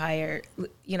British Empire,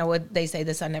 what they say,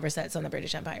 the sun never sets on the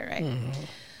British Empire, right?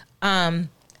 Mm-hmm.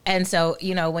 And so,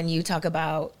 when you talk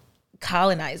about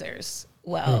colonizers,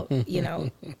 well,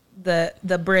 the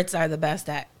Brits are the best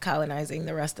at colonizing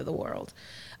the rest of the world.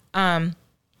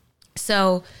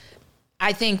 So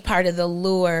I think part of the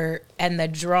lure and the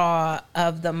draw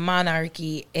of the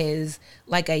monarchy is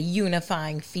like a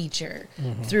unifying feature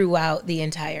throughout the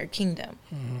entire kingdom.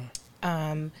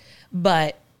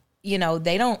 But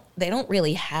they don't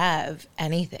really have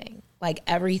anything. Like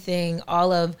everything,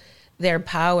 all of their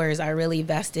powers are really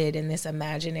vested in this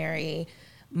imaginary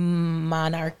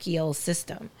monarchical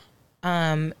system.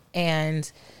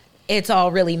 And it's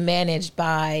all really managed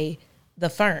by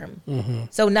the firm.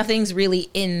 So nothing's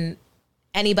really in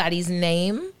anybody's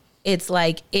name. It's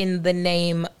like in the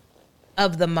name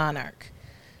of the monarch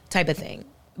type of thing,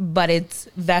 but it's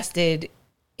vested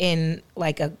in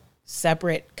like a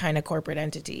separate kind of corporate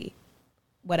entity,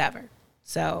 whatever.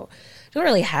 So don't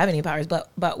really have any powers, but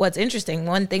what's interesting,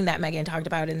 one thing that Meghan talked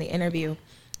about in the interview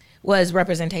was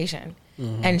representation.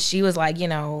 And she was like,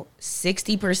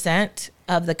 60%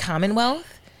 of the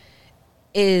Commonwealth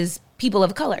is people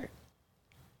of color.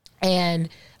 And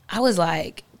I was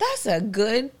like, that's a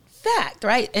good fact,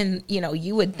 right? And,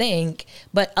 you would think,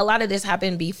 but a lot of this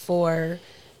happened before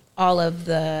all of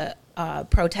the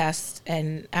protests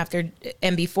and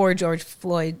before George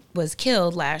Floyd was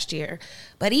killed last year.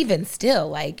 But even still,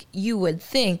 like, you would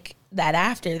think that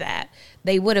after that,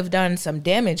 they would have done some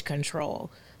damage control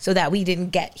so that we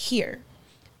didn't get here.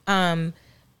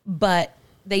 But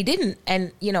they didn't.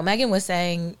 And, Meghan was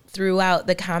saying throughout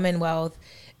the Commonwealth,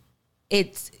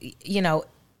 it's,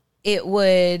 it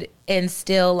would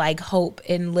instill like hope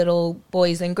in little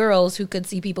boys and girls who could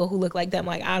see people who look like them.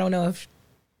 Like, I don't know if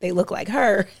they look like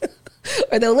her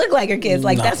or they'll look like her kids.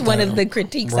 Like, that's one of the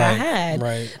critiques I had.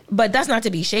 Right. But that's not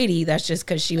to be shady. That's just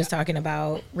because she was talking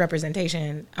about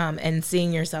representation and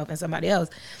seeing yourself in somebody else.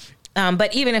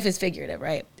 But even if it's figurative,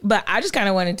 right? But I just kind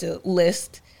of wanted to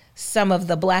list some of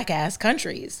the black ass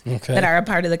countries that are a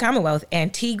part of the Commonwealth: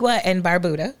 Antigua and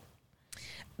Barbuda,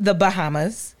 the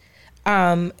Bahamas,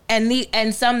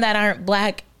 and some that aren't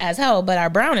black as hell but are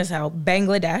brown as hell: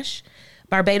 Bangladesh,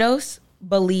 Barbados,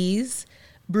 Belize,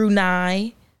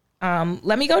 Brunei.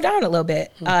 Let me go down a little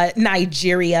bit.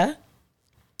 Nigeria,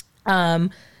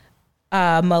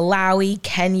 Malawi,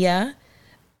 Kenya,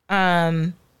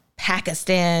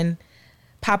 Pakistan,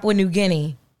 Papua New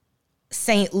Guinea,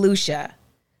 St. Lucia,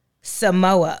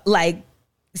 Samoa, like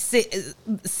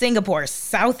Singapore,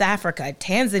 South Africa,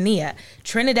 Tanzania,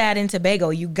 Trinidad and Tobago,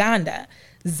 Uganda,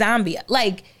 Zambia.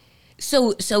 Like,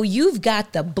 so you've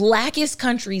got the blackest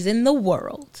countries in the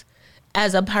world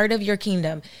as a part of your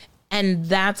kingdom. And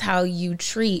that's how you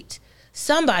treat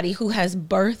somebody who has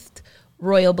birthed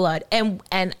royal blood. And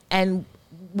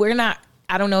we're not,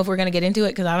 I don't know if we're going to get into it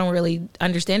because I don't really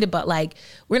understand it, but like,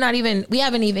 we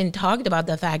haven't even talked about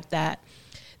the fact that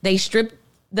they stripped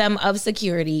them of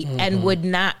security and would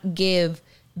not give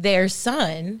their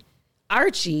son,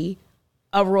 Archie,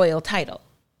 a royal title.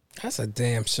 That's a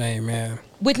damn shame, man.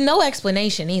 With no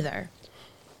explanation either.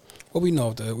 Well, we know right.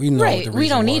 What the reason We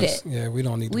don't need was. it. Yeah, we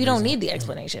don't need. We don't need the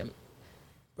explanation.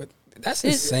 But that's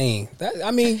insane.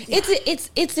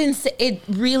 It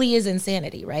really is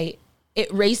insanity, right?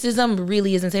 Racism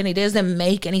really is insanity. It doesn't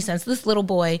make any sense. This little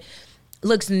boy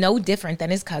looks no different than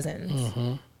his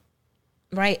cousins.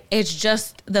 Right? It's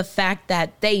just the fact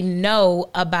that they know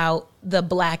about the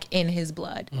black in his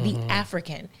blood, the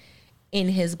African in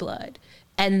his blood,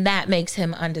 and that makes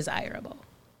him undesirable.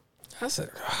 I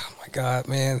said, oh my God,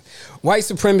 man. White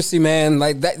supremacy, man.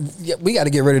 Like that, yeah, we got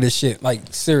to get rid of this shit. Like,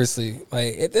 seriously.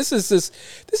 Like, that's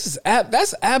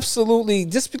absolutely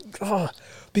just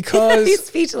because He's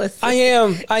speechless. I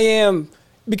am.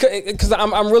 because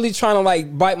I'm really trying to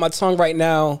like bite my tongue right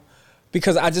now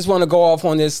because I just want to go off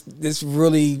on this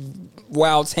really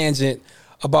wild tangent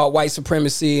about white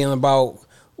supremacy and about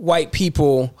white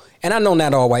people. And I know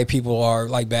not all white people are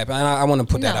like bad, but I want to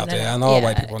put that out there. I know all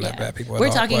white people are not bad people. We're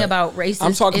talking about racist.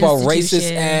 I'm talking about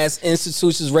racist ass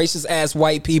institutions, racist ass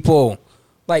white people.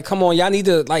 Like, come on, y'all need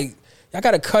to like, y'all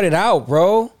got to cut it out,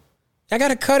 bro. Y'all got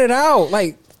to cut it out.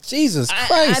 Like, Jesus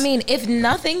Christ. I mean, if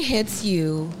nothing hits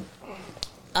you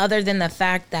other than the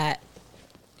fact that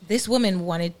this woman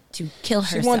wanted to kill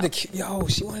herself.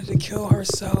 She wanted to kill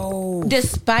herself.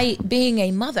 Despite being a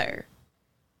mother.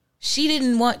 She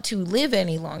didn't want to live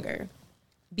any longer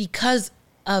because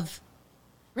of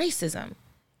racism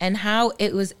and how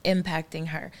it was impacting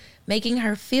her, making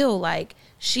her feel like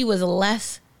she was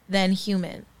less than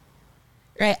human.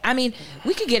 Right? I mean,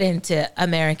 we could get into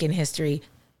American history,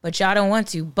 but y'all don't want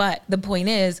to. But the point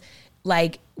is,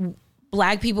 like,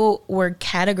 Black people were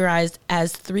categorized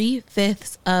as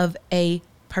 3/5 of a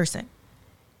person.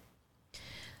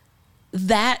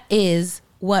 That is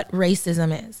what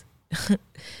racism is.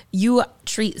 You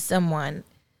treat someone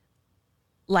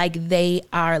like they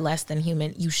are less than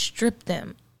human. You strip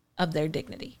them of their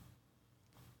dignity.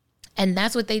 And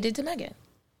that's what they did to Meghan.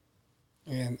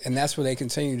 And that's what they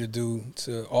continue to do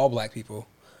to all Black people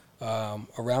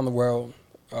around the world,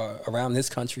 around this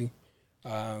country,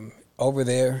 over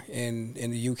there in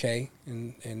the UK,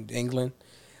 in England.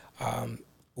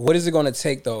 What is it going to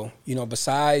take, though,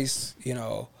 besides,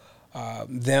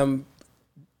 them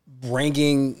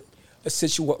bringing a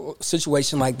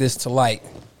situation like this to light?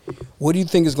 What do you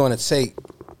think is going to take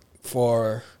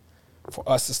for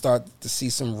us to start to see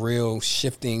some real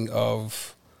shifting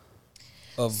of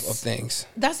things?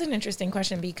 That's an interesting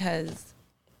question because,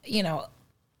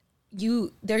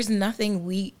 there's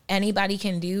nothing anybody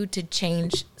can do to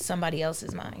change somebody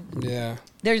else's mind. Yeah.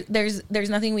 There's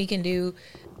nothing we can do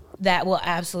that will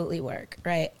absolutely work,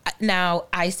 right? Now,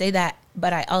 I say that,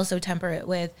 but I also temper it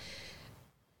with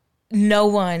no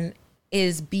one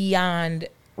is beyond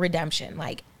redemption.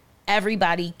 Like,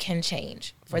 everybody can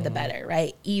change for the better,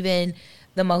 right? Even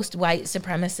the most white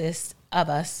supremacists of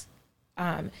us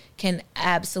can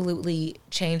absolutely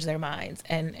change their minds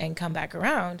and come back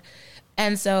around.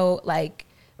 And so, like,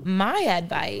 my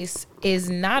advice is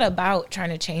not about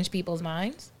trying to change people's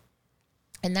minds.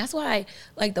 And that's why,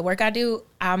 like, the work I do,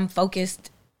 I focus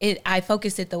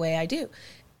it the way I do,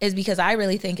 is because I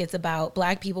really think it's about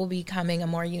Black people becoming a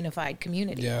more unified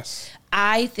community. Yes.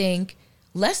 I think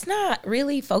let's not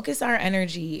really focus our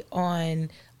energy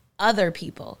on other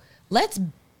people. Let's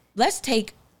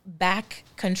take back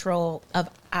control of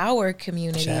our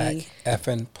community. Jack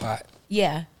effing pot.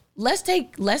 Yeah. Let's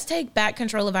take back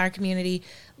control of our community.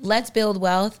 Let's build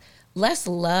wealth. Let's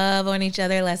love on each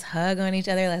other. Let's hug on each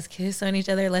other. Let's kiss on each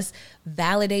other. Let's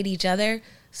validate each other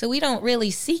so we don't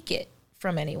really seek it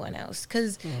from anyone else.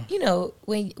 Because,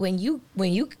 when you,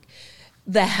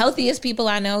 the healthiest people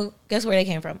I know, guess where they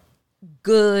came from?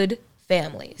 Good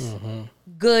families. Mm-hmm.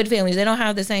 Good families. They don't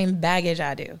have the same baggage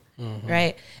I do,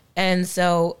 right? And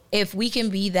so if we can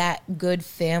be that good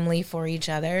family for each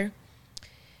other,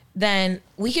 then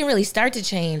we can really start to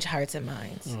change hearts and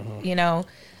minds,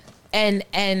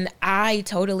 And I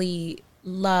totally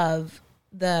love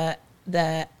the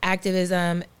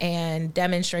activism and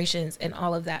demonstrations and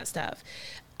all of that stuff.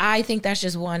 I think that's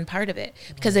just one part of it.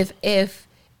 Because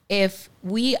if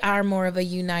we are more of a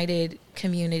united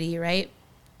community, right,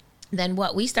 then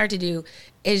what we start to do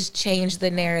is change the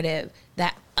narrative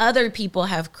that other people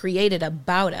have created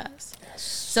about us. Yes.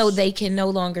 So they can no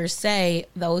longer say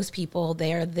those people,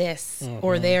 they're this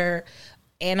or they're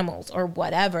animals or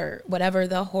whatever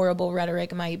the horrible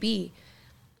rhetoric might be.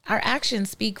 Our actions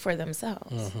speak for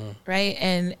themselves, right?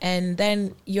 And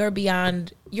then you're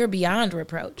beyond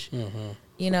reproach,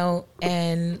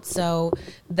 And so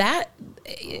that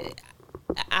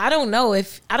I don't know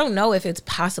if it's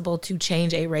possible to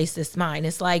change a racist mind.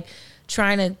 It's like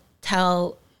trying to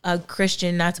tell a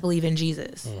Christian not to believe in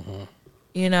Jesus,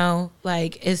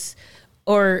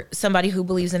 or somebody who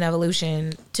believes in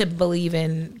evolution to believe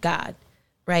in God,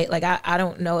 right? Like I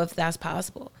don't know if that's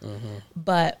possible,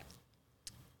 but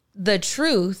the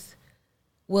truth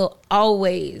will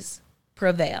always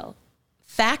prevail.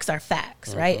 Facts are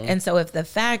facts, right? And so if the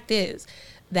fact is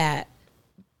that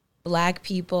Black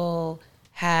people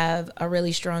have a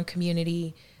really strong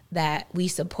community, that we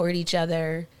support each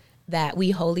other, that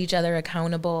we hold each other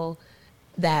accountable,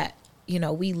 that,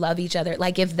 we love each other.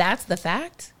 Like, if that's the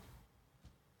fact,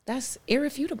 that's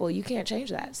irrefutable. You can't change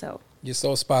that. So you're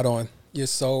so spot on. You're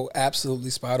so absolutely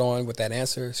spot on with that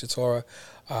answer, Shatora.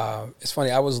 It's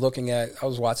funny. I was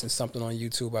watching something on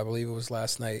YouTube. I believe it was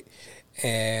last night,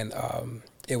 and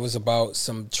it was about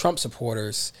some Trump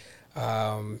supporters.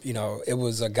 It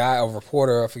was a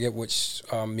reporter. I forget which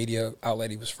media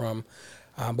outlet he was from,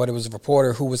 but it was a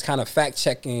reporter who was kind of fact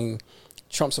checking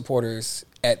Trump supporters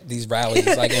at these rallies,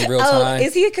 like in real time.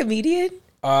 Is he a comedian?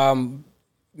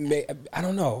 I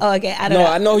don't know. Oh, okay. I don't know.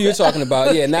 I know who you're talking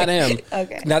about. Yeah, not him.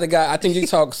 Okay. Not the guy. I think you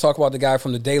talk about the guy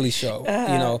from the Daily Show.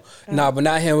 But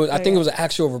not him. I think it was an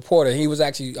actual reporter. He was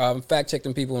actually fact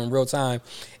checking people in real time.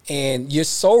 And you're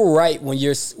so right when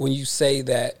you say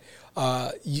that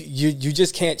you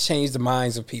just can't change the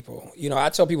minds of people. I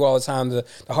tell people all the time the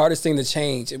hardest thing to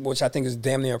change, which I think is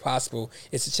damn near impossible,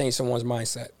 is to change someone's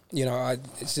mindset.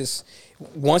 It's just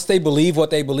once they believe what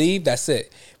they believe, that's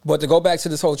it. But to go back to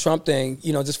this whole Trump thing,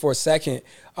 just for a second,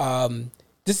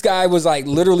 this guy was like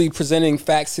literally presenting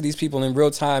facts to these people in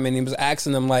real time, and he was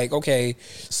asking them like, okay,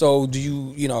 so do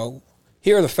you,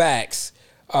 here are the facts.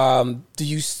 Do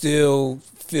you still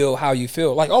feel how you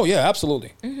feel? Like, oh yeah,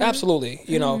 absolutely. Mm-hmm. Absolutely.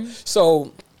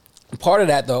 So part of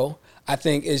that though, I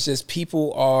think is just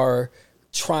people are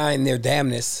trying their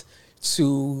damnness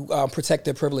to protect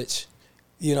their privilege.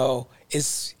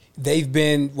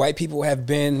 White people have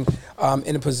been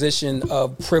in a position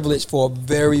of privilege for a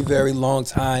very, very long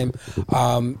time.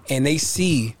 And they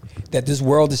see that this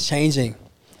world is changing.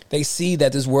 They see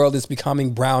that this world is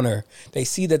becoming browner. They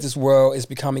see that this world is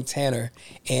becoming tanner,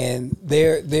 and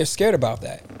they're scared about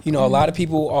that. A lot of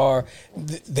people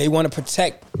they want to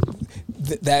protect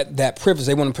that privilege.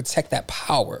 They want to protect that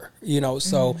power.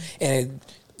 And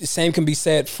the same can be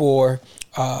said for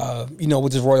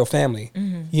with this royal family.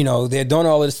 Mm-hmm. They're doing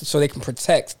all of this so they can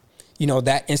protect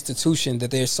that institution that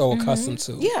they're so accustomed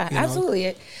to. Yeah,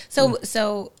 absolutely.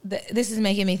 So this is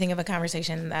making me think of a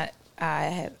conversation that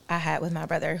I had with my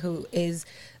brother, who is,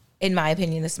 in my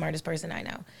opinion, the smartest person I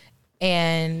know.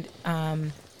 And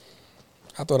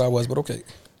I thought I was, but okay.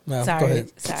 No, sorry.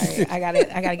 I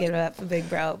gotta give it up for big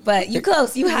bro. But you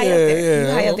close. You high up there.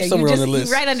 You high up there. Somewhere on the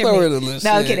list. Right under somewhere me. On the list.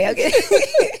 No, I'm kidding.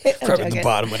 Crap at the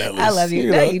bottom of that list. I love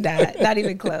you. No, you not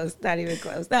even close. Not even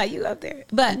close. No, you up there.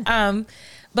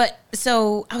 But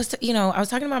so I was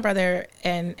talking to my brother,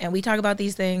 and we talk about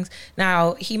these things.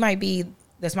 Now he might be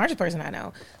the smartest person I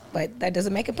know, but that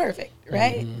doesn't make it perfect,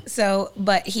 right? Mm-hmm. So,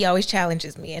 but he always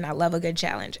challenges me, and I love a good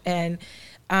challenge. And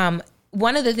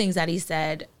one of the things that he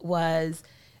said was,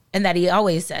 and that he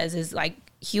always says, is like,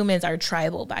 humans are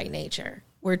tribal by nature.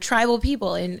 We're tribal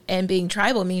people, and being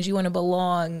tribal means you want to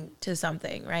belong to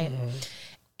something, right? Mm-hmm.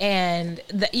 And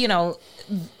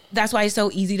that's why it's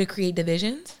so easy to create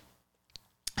divisions,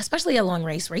 especially along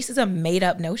race. Race is a made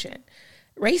up notion.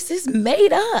 Race is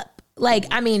made up. Like,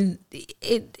 I mean,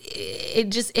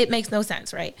 it makes no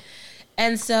sense, right?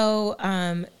 And so,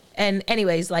 and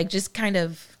anyways, like, just kind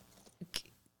of,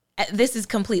 this is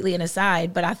completely an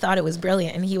aside, but I thought it was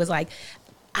brilliant. And he was like,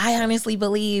 I honestly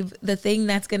believe the thing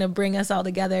that's going to bring us all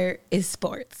together is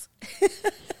sports.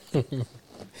 I think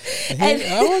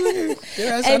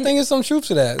there's some truth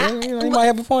to that. You might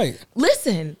have a point.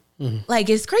 Listen,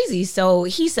 like, it's crazy. So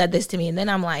he said this to me, and then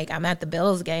I'm like, I'm at the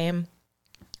Bills game.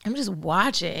 I'm just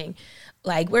watching.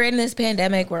 Like, we're in this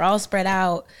pandemic. We're all spread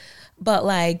out. But,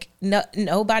 like,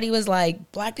 nobody was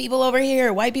like, black people over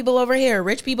here, white people over here,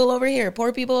 rich people over here,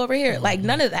 poor people over here. Mm-hmm. Like,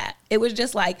 none of that. It was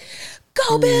just like,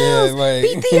 go Bills,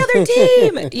 beat the other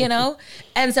team,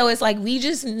 And so it's like, we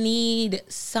just need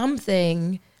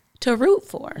something to root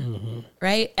for,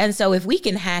 right? And so if we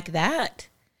can hack that,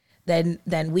 then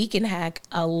we can hack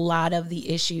a lot of the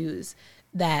issues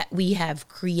that we have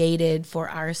created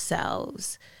for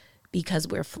ourselves because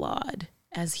we're flawed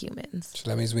as humans. So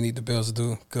that means we need the Bills to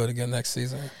do good again next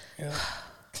season. Yeah.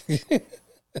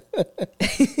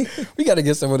 We got to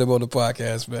get some of them on the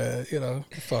podcast, man.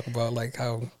 Talk about like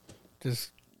how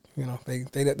just,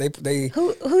 they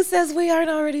Who says we aren't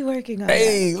already working on it?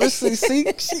 Hey, listen, see,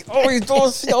 she always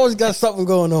got something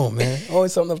going on, man.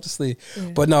 Always something up to sleeve.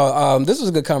 Yeah. But no, this was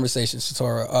a good conversation,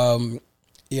 Shatora.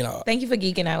 Thank you for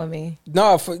geeking out with me.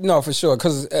 No, for sure.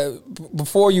 Because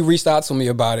before you reached out to me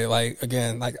about it, like,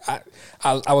 again, like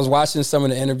I was watching some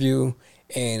of the interview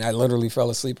and I literally fell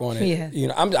asleep on it.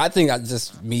 Yeah. I think I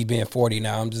just, me being 40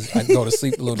 now, I go to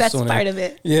sleep a little That's sooner. That's part of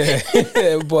it.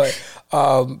 Yeah. But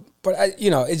But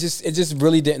it just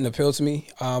really didn't appeal to me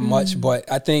much.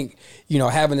 But I think,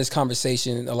 having this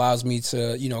conversation allows me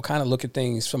to, kind of look at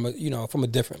things from a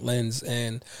different lens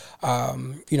and,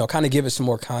 kind of give it some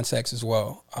more context as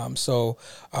well. So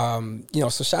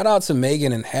shout out to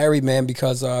Meghan and Harry, man,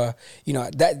 because, that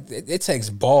it takes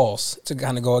balls to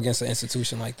kind of go against an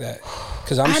institution like that.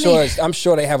 Because I'm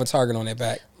sure they have a target on their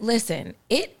back. Listen,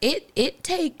 it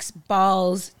takes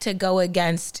balls to go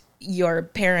against your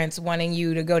parents wanting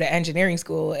you to go to engineering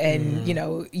school and,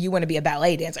 you want to be a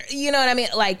ballet dancer. You know what I mean?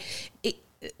 Like,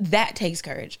 that takes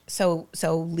courage. So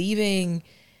leaving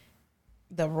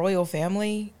the royal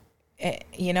family,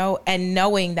 and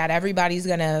knowing that everybody's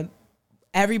gonna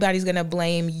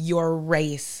blame your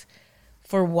race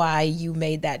for why you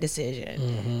made that decision.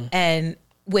 Mm-hmm. And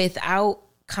without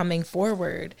coming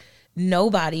forward,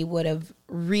 nobody would have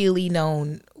really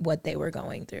known what they were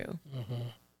going through. Mm-hmm.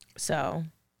 So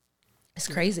it's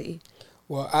crazy.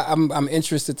 Well, I'm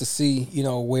interested to see,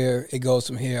 where it goes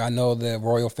from here. I know the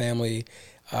royal family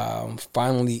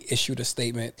finally issued a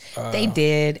statement. They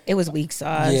did. It was weak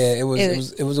sauce. Yeah, it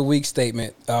was a weak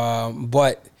statement.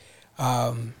 But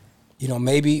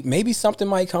maybe something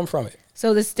might come from it.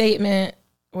 So the statement,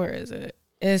 where is it?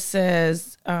 It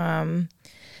says,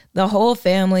 the whole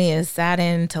family is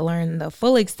saddened to learn the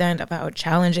full extent of how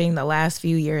challenging the last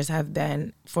few years have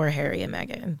been for Harry and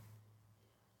Meghan.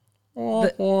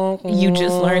 You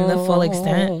just learned the full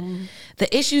extent.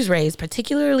 The issues raised,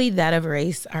 particularly that of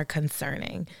race, are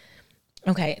concerning.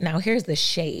 Okay, now here's the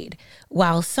shade.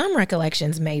 While some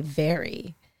recollections may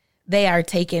vary, they are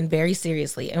taken very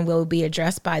seriously and will be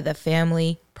addressed by the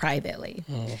family privately.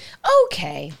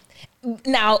 Okay.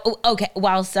 Now,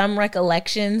 while some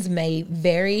recollections may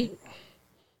vary,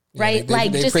 right? They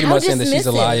just pretty how much dismissive. saying that she's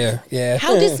a liar. Yeah.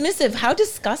 How dismissive. How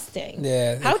disgusting.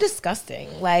 Yeah. How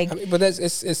disgusting. Like, but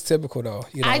it's typical though.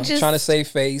 Trying to save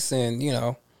face and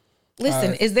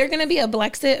Listen, is there going to be a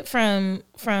Brexit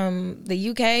from the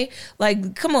UK?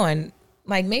 Like, come on.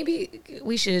 Like, maybe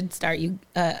we should start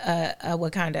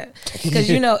Wakanda, because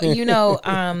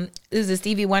this is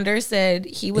Stevie Wonder said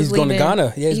he's leaving. Going to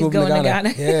Ghana. Yeah, he's moving to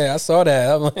Ghana. Yeah, I saw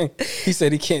that. I'm like, he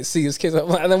said he can't see his kids. And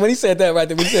when he said that right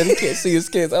there, when he said he can't see his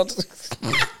kids, I was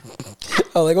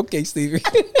like, okay, Stevie.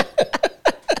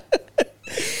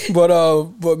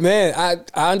 But man,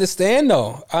 I understand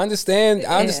though. I understand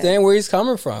where he's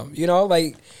coming from.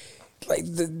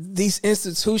 These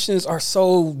institutions are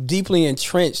so deeply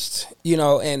entrenched,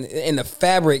 and in the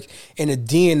fabric and the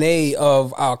DNA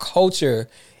of our culture.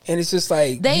 And it's just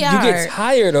like, you get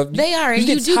tired of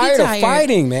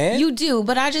fighting, man. You do,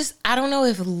 but I don't know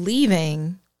if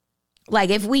leaving, like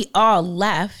if we all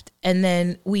left and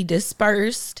then we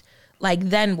dispersed, like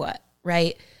then what,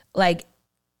 right? Like,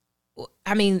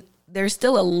 I mean, we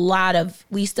still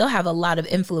have a lot of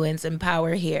influence and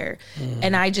power here. Mm.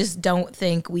 And I just don't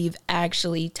think we've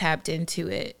actually tapped into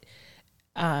it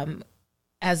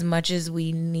as much as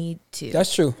we need to.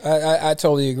 That's true. I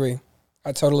totally agree.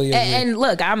 And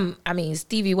look,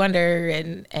 Stevie Wonder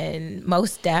and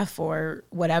Mos Def, or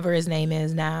whatever his name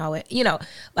is now,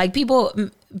 like people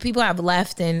have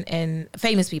left and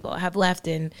famous people have left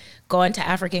and gone to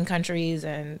African countries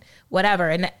and whatever.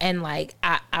 And like,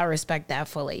 I respect that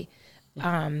fully.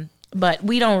 But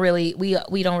we don't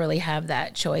really have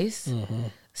that choice. Mm-hmm.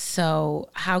 So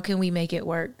how can we make it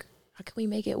work? How can we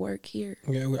make it work here?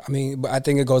 Yeah, I mean, but I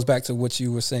think it goes back to what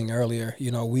you were saying earlier.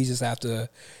 We just have to,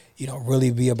 really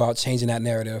be about changing that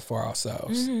narrative for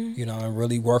ourselves, mm-hmm. And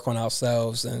really work on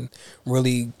ourselves and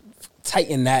really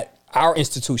tighten our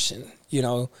institution,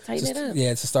 Tighten it up.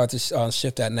 Yeah, to start to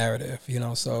shift that narrative,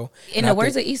 so. In the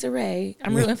words of Issa Rae,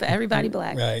 I'm rooting for everybody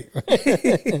black. Right.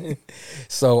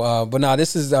 So, but no,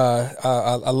 this is,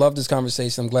 I love this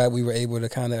conversation. I'm glad we were able to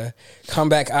kind of come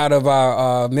back out of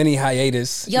our mini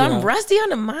hiatus. Yo, I'm rusty on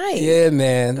the mic. Yeah,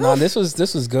 man. No, this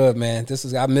was good, man.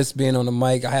 I miss being on the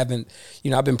mic. I haven't,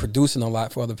 I've been producing a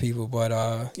lot for other people, but,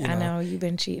 I know you've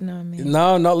been cheating on me.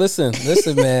 No, listen,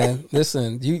 man.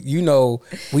 Listen,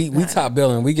 we top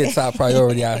billing. We get top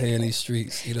priority out here in these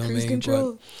streets. You know what I mean?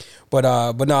 Control. But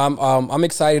no, I'm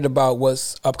excited about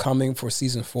what's upcoming for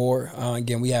season 4.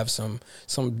 Again, we have some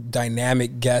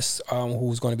dynamic guests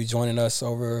who's going to be joining us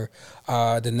over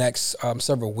the next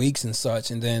several weeks and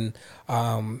such, and then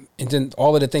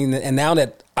all of the things. And now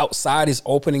that outside is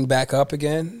opening back up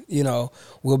again,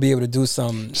 we'll be able to do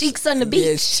some cheeks on the beach.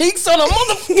 Yeah, cheeks on the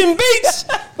motherfucking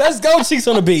beach. Let's go, cheeks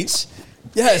on the beach.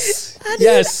 Yes. I'm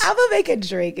Yes. gonna make a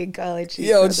drink and call it cheeks.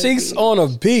 Yo, on the cheeks beach. on a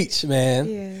beach, man.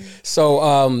 Yeah.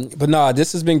 So, but nah,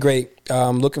 this has been great.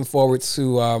 Looking forward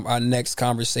to our next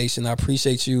conversation. I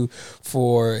appreciate you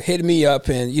for hitting me up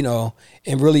and, you know,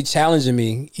 and really challenging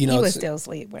me. You know, He was still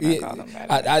asleep when I called him.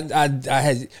 By the way. I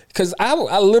had, because I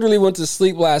literally went to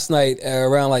sleep last night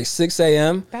around like 6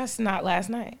 a.m. That's not last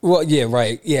night. Well, yeah,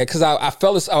 right. Yeah, because I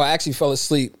actually fell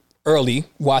asleep early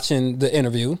watching the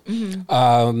interview.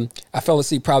 Mm-hmm. I fell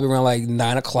asleep probably around like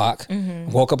 9 o'clock.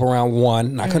 Mm-hmm. Woke up around 1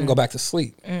 and I couldn't go back to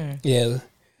sleep. Yeah.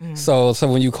 So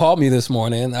when you called me this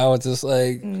morning, I was just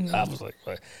like, I was like,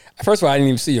 what? First of all, I didn't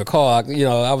even see your call. You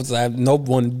know, I was like, no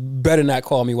one better not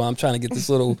call me while I'm trying to get this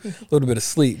little bit of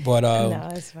sleep. But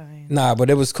No, it's fine. nah, but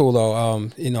it was cool though.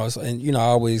 You know, and you know, I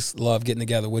always love getting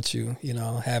together with you. You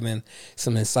know, having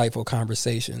some insightful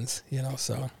conversations. You know,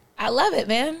 so I love it,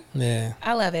 man. yeah,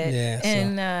 I love it. Yeah, so-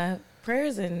 And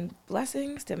prayers and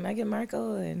blessings to Meghan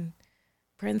Markle and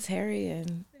Prince Harry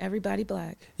and everybody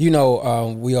black. you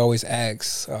know, we always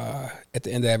ask at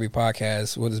the end of every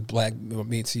podcast, what does black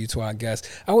mean to you, to our guests?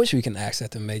 I wish we can ask that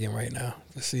to Megan right now.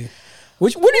 Let's see.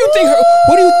 What do you think?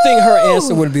 What do you think her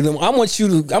answer would be?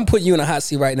 I'm putting you in a hot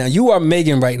seat right now. You are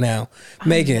Megan right now.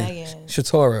 Megan Megan.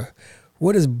 Shatora.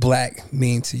 What does black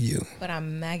mean to you? But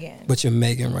I'm Megan. But you're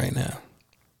Megan right now.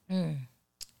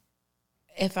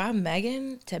 If I'm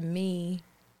Megan, to me,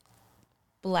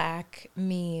 black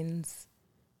means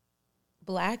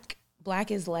black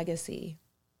is legacy.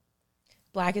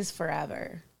 Black is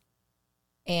forever.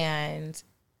 And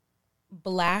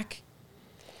black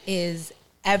is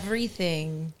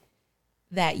everything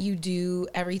that you do,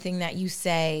 everything that you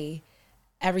say,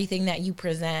 everything that you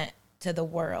present to the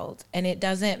world. And it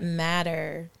doesn't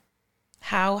matter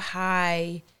how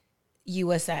high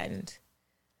you ascend.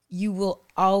 You will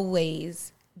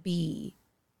always be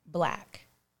black.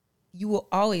 You will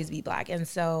always be black. And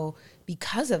so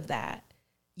because of that,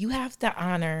 you have to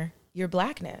honor your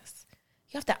blackness.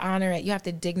 You have to honor it. You have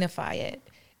to dignify it.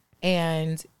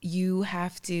 And you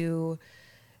have to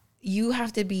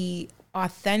be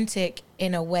authentic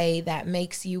in a way that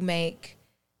makes you make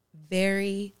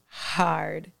very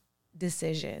hard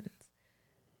decisions.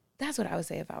 That's what I would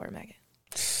say if I were Megan.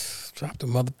 Drop the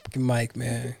motherfucking mic,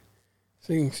 man.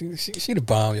 She the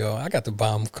bomb, yo. I got the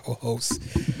bomb co-host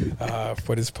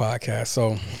for this podcast.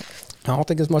 So I don't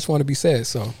think there's much more to be said.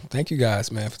 So thank you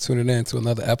guys, man, for tuning in to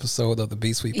another episode of the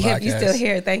Be Sweet podcast. Yeah, if you're still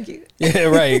here, thank you. Yeah,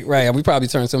 right. We probably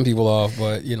turned some people off,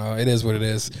 but you know, it is what it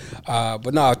is.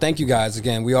 But no, thank you guys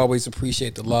again. We always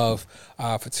appreciate the love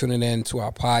for tuning in to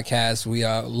our podcast. We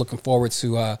are looking forward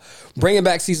to bringing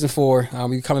back season 4.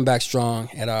 We're coming back strong,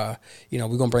 and you know,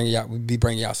 we're gonna be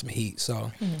bringing y'all some heat.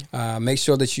 So make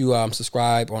sure that you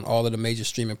subscribe on all of the major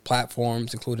streaming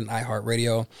platforms, including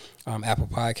iHeartRadio, Apple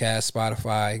Podcasts,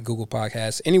 Spotify, Google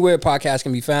Podcasts, anywhere podcasts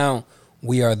can be found.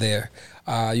 We are there.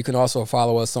 You can also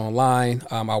follow us online,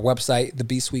 our website,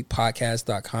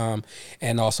 thebesweetpodcast.com,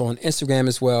 and also on Instagram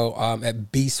as well,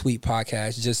 at Be Sweet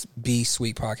Podcast, just Be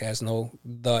Sweet Podcast, no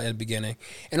the at the beginning,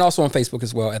 and also on Facebook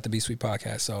as well at the Be Sweet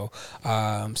Podcast.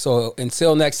 So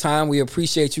until next time, we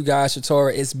appreciate you guys,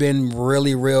 Shatora. It's been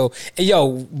really real. And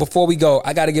yo, before we go,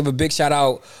 I got to give a big shout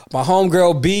out. My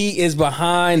homegirl B is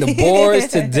behind the boards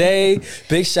today.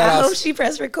 Big shout out. I hope she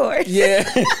pressed record. Yeah.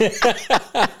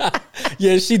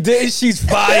 Yeah, she did. She's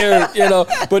fired, you know.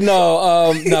 But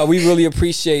no, we really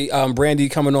appreciate Brandy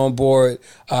coming on board,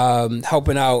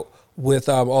 helping out with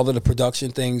all of the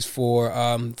production things for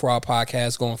our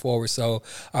podcast going forward. So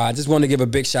I just wanted to give a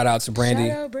big shout out to Brandy.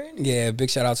 Shout out, Brandy. Yeah, big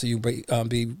shout out to you, B.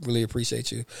 Really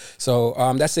appreciate you. So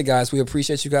that's it, guys. We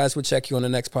appreciate you guys. We'll check you on the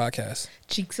next podcast.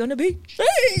 Cheeks on the beach.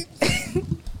 Hey.